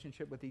our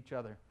relationship with each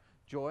other.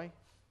 Joy,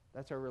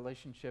 that's our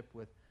relationship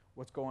with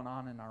what's going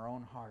on in our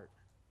own heart.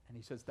 And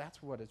he says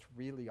that's what it's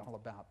really all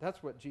about.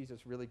 That's what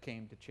Jesus really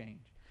came to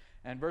change.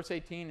 And verse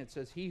 18, it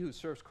says, he who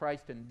serves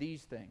Christ in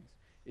these things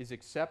is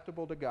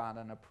acceptable to God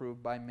and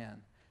approved by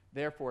men.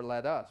 Therefore,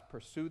 let us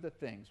pursue the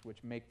things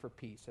which make for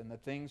peace and the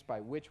things by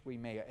which we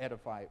may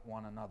edify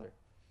one another.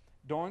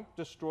 Don't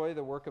destroy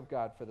the work of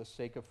God for the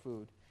sake of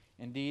food.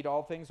 Indeed,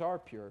 all things are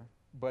pure,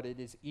 but it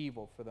is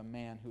evil for the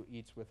man who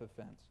eats with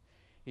offense.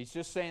 He's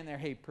just saying there,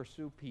 hey,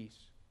 pursue peace.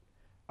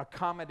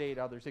 Accommodate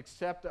others.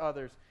 Accept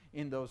others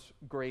in those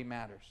gray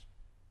matters.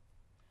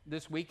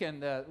 This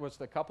weekend was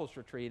the couples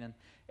retreat, and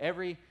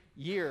every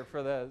year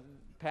for the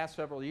past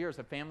several years,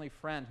 a family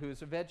friend who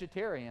is a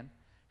vegetarian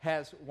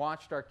has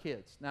watched our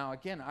kids. Now,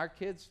 again, our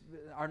kids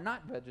are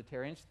not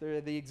vegetarians. They're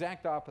the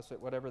exact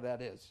opposite, whatever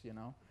that is, you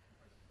know.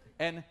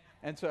 And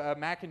so a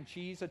mac and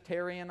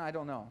cheese-atarian, I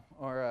don't know,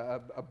 or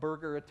a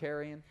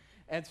burger-atarian.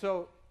 And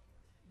so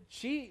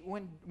she,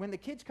 when the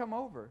kids come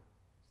over,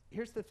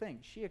 here's the thing.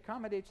 She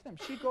accommodates them.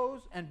 She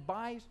goes and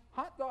buys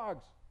hot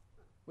dogs,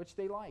 which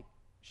they like.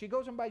 She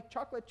goes and buys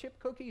chocolate chip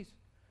cookies.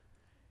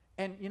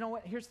 And you know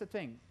what? Here's the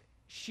thing.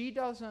 She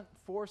doesn't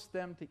force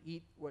them to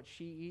eat what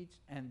she eats,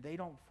 and they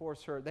don't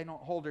force her. They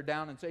don't hold her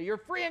down and say, "You're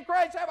free in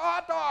Christ, have a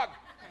hot dog."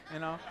 You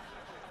know?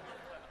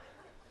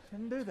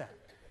 Didn't do that.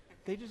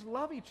 They just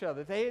love each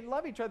other. They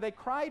love each other. They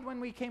cried when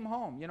we came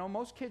home. You know,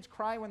 most kids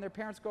cry when their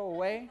parents go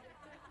away.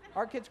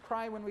 Our kids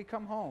cry when we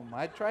come home.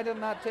 I try to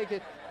not take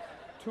it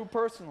too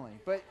personally.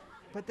 But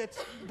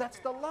that's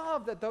the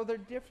love, that though they're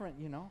different,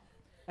 you know.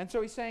 And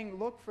so he's saying,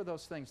 look for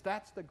those things.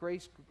 That's the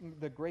grace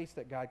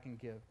that God can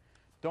give.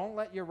 Don't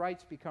let your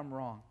rights become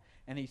wrong.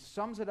 And he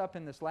sums it up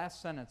in this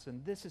last sentence,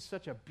 and this is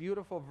such a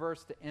beautiful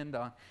verse to end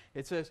on.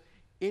 It says,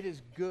 "It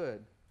is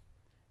good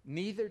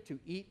neither to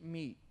eat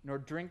meat, nor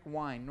drink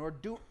wine, nor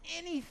do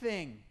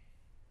anything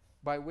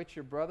by which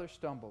your brother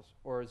stumbles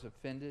or is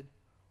offended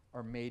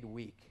or made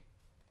weak."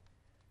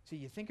 See,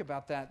 you think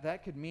about that.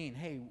 That could mean,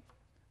 hey,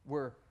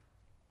 we're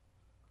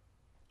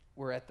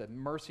at the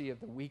mercy of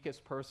the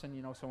weakest person.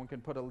 You know, someone can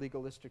put a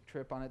legalistic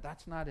trip on it.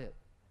 That's not it.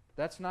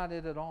 That's not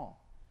it at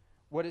all.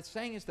 What it's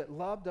saying is that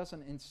love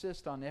doesn't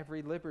insist on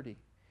every liberty.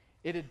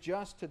 It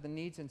adjusts to the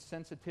needs and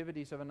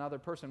sensitivities of another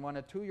person. When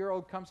a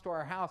 2-year-old comes to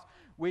our house,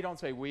 we don't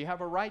say, we have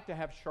a right to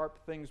have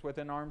sharp things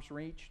within arm's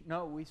reach.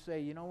 No, we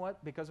say, you know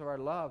what? Because of our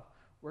love,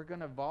 we're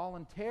going to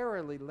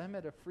voluntarily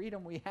limit a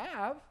freedom we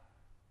have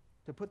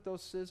to put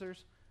those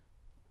scissors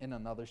in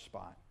another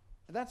spot.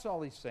 That's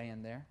all he's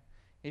saying there.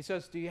 He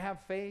says, do you have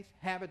faith?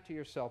 Have it to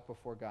yourself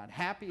before God.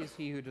 Happy is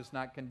he who does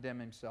not condemn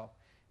himself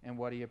in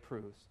what he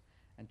approves.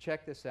 And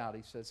check this out.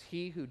 He says,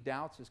 he who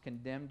doubts is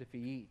condemned if he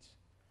eats,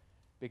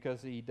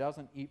 because he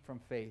doesn't eat from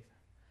faith.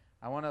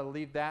 I want to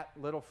leave that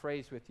little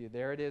phrase with you.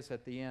 There it is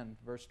at the end,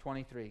 verse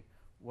 23.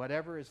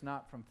 Whatever is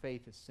not from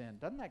faith is sin.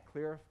 Doesn't that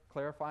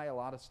clarify a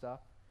lot of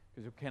stuff?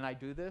 Because can I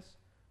do this?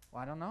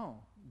 Well, I don't know.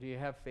 Do you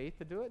have faith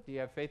to do it? Do you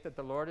have faith that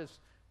the Lord is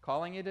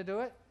calling you to do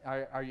it?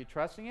 Are you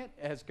trusting it?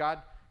 Has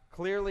God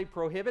clearly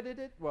prohibited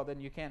it? Well,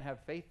 then you can't have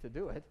faith to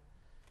do it.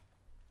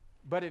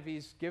 But if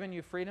he's given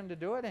you freedom to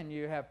do it and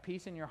you have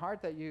peace in your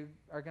heart that you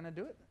are going to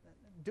do it,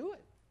 do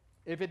it.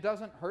 If it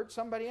doesn't hurt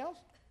somebody else,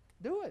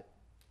 do it.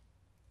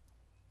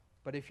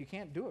 But if you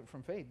can't do it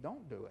from faith,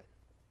 don't do it.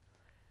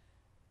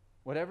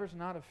 Whatever's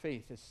not of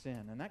faith is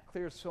sin. And that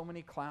clears so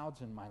many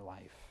clouds in my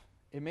life.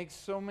 It makes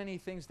so many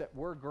things that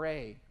were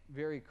gray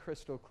very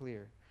crystal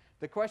clear.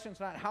 The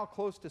question's not how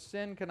close to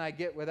sin can I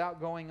get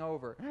without going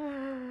over.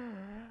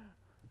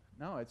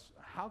 No, it's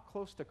how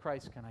close to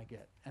Christ can I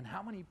get? And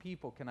how many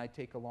people can I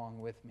take along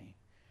with me?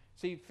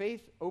 See,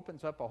 faith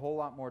opens up a whole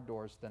lot more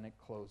doors than it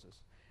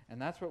closes.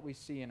 And that's what we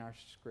see in our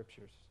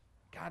scriptures.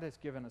 God has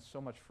given us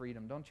so much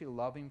freedom. Don't you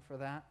love him for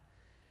that?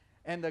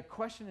 And the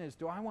question is,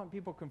 do I want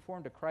people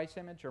conformed to Christ's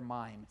image or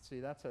mine?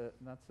 See, that's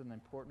an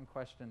important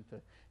question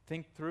to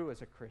think through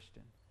as a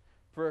Christian.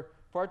 For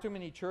far too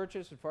many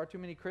churches and far too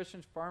many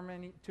Christians,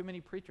 too many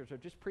preachers are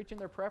just preaching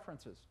their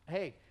preferences.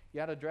 Hey,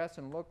 you ought to dress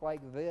and look like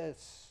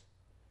this.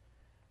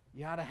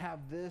 You ought to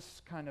have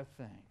this kind of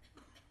thing.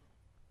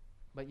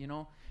 But you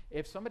know,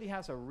 if somebody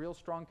has a real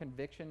strong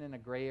conviction in a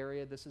gray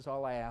area, this is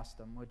all I ask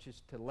them, which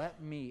is to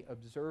let me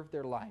observe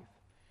their life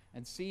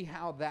and see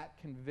how that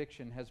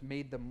conviction has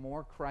made them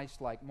more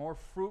Christ-like, more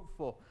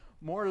fruitful,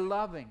 more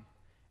loving.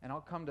 And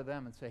I'll come to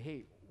them and say,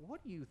 hey,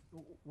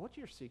 what's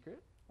your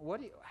secret?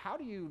 How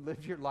do you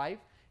live your life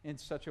in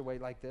such a way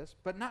like this?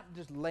 But not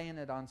just laying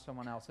it on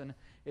someone else. And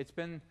it's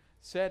been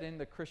said in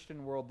the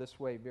Christian world this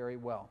way very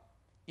well.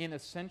 In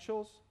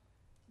essentials,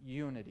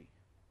 unity.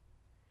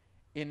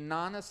 In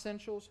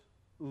non-essentials,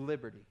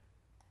 liberty.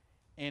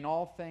 In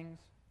all things,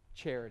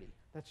 charity.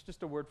 That's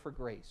just a word for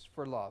grace,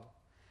 for love.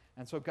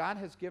 And so God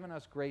has given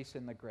us grace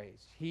in the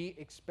grace. He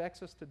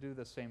expects us to do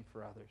the same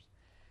for others.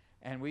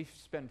 And we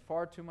spend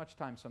far too much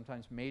time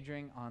sometimes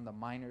majoring on the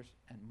minors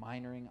and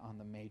minoring on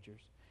the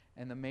majors.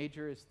 And the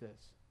major is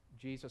this,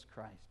 Jesus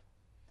Christ.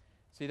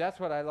 See, that's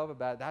what I love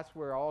about it. That's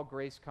where all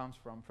grace comes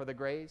from, for the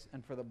grays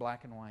and for the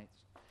black and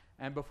whites.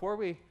 And before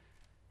we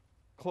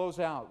close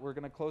out, we're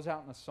going to close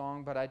out in a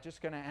song, but I'm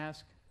just going to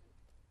ask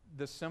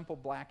the simple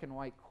black and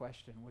white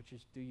question, which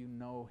is, do you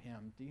know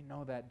him? Do you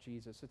know that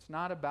Jesus? It's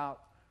not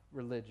about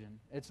religion.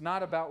 It's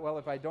not about, well,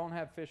 if I don't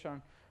have fish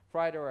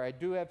Friday, or I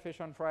do have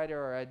fish on Friday,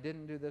 or I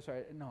didn't do this.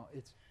 No,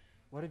 it's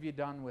what have you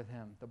done with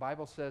him? The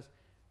Bible says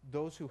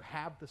those who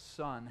have the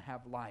Son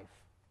have life.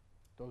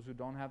 Those who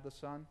don't have the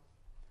Son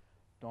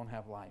don't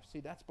have life. See,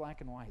 that's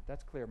black and white.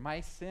 That's clear.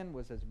 My sin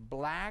was as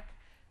black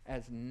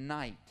as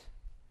night.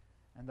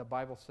 And the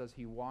Bible says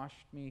he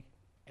washed me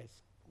as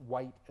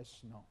white as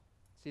snow.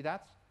 See,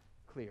 that's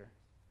clear.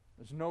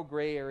 There's no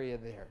gray area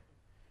there.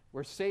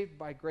 We're saved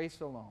by grace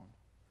alone,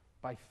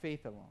 by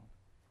faith alone,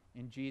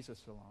 in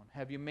Jesus alone.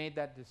 Have you made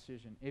that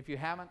decision? If you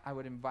haven't, I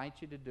would invite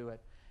you to do it.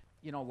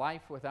 You know,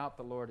 life without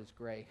the Lord is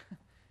gray.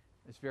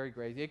 It's very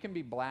gray. It can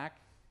be black,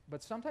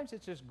 but sometimes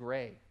it's just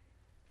gray.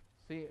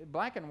 See,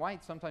 black and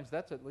white, sometimes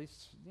that's at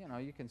least, you know,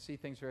 you can see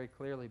things very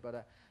clearly,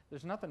 but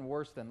there's nothing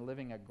worse than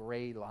living a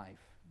gray life.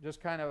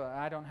 Just kind of,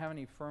 I don't have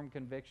any firm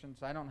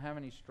convictions. I don't have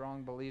any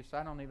strong beliefs.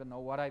 I don't even know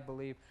what I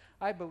believe.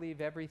 I believe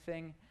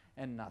everything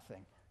and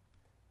nothing.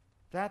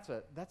 That's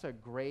a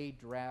gray,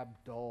 drab,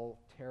 dull,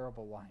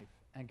 terrible life.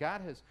 And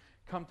God has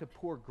come to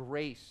pour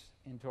grace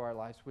into our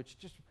lives, which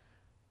just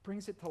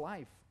brings it to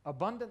life.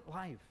 Abundant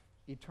life,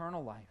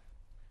 eternal life.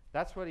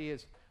 That's what he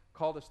has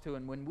called us to.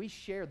 And when we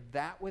share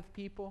that with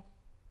people,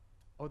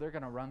 oh, they're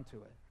going to run to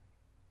it.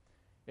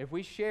 If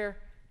we share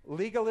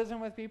legalism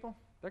with people,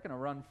 they're going to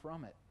run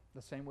from it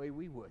the same way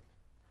we would,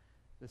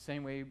 the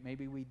same way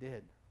maybe we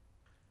did.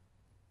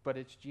 But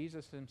it's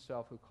Jesus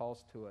himself who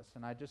calls to us.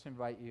 And I just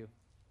invite you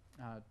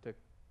to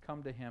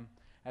come to him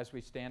as we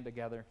stand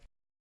together.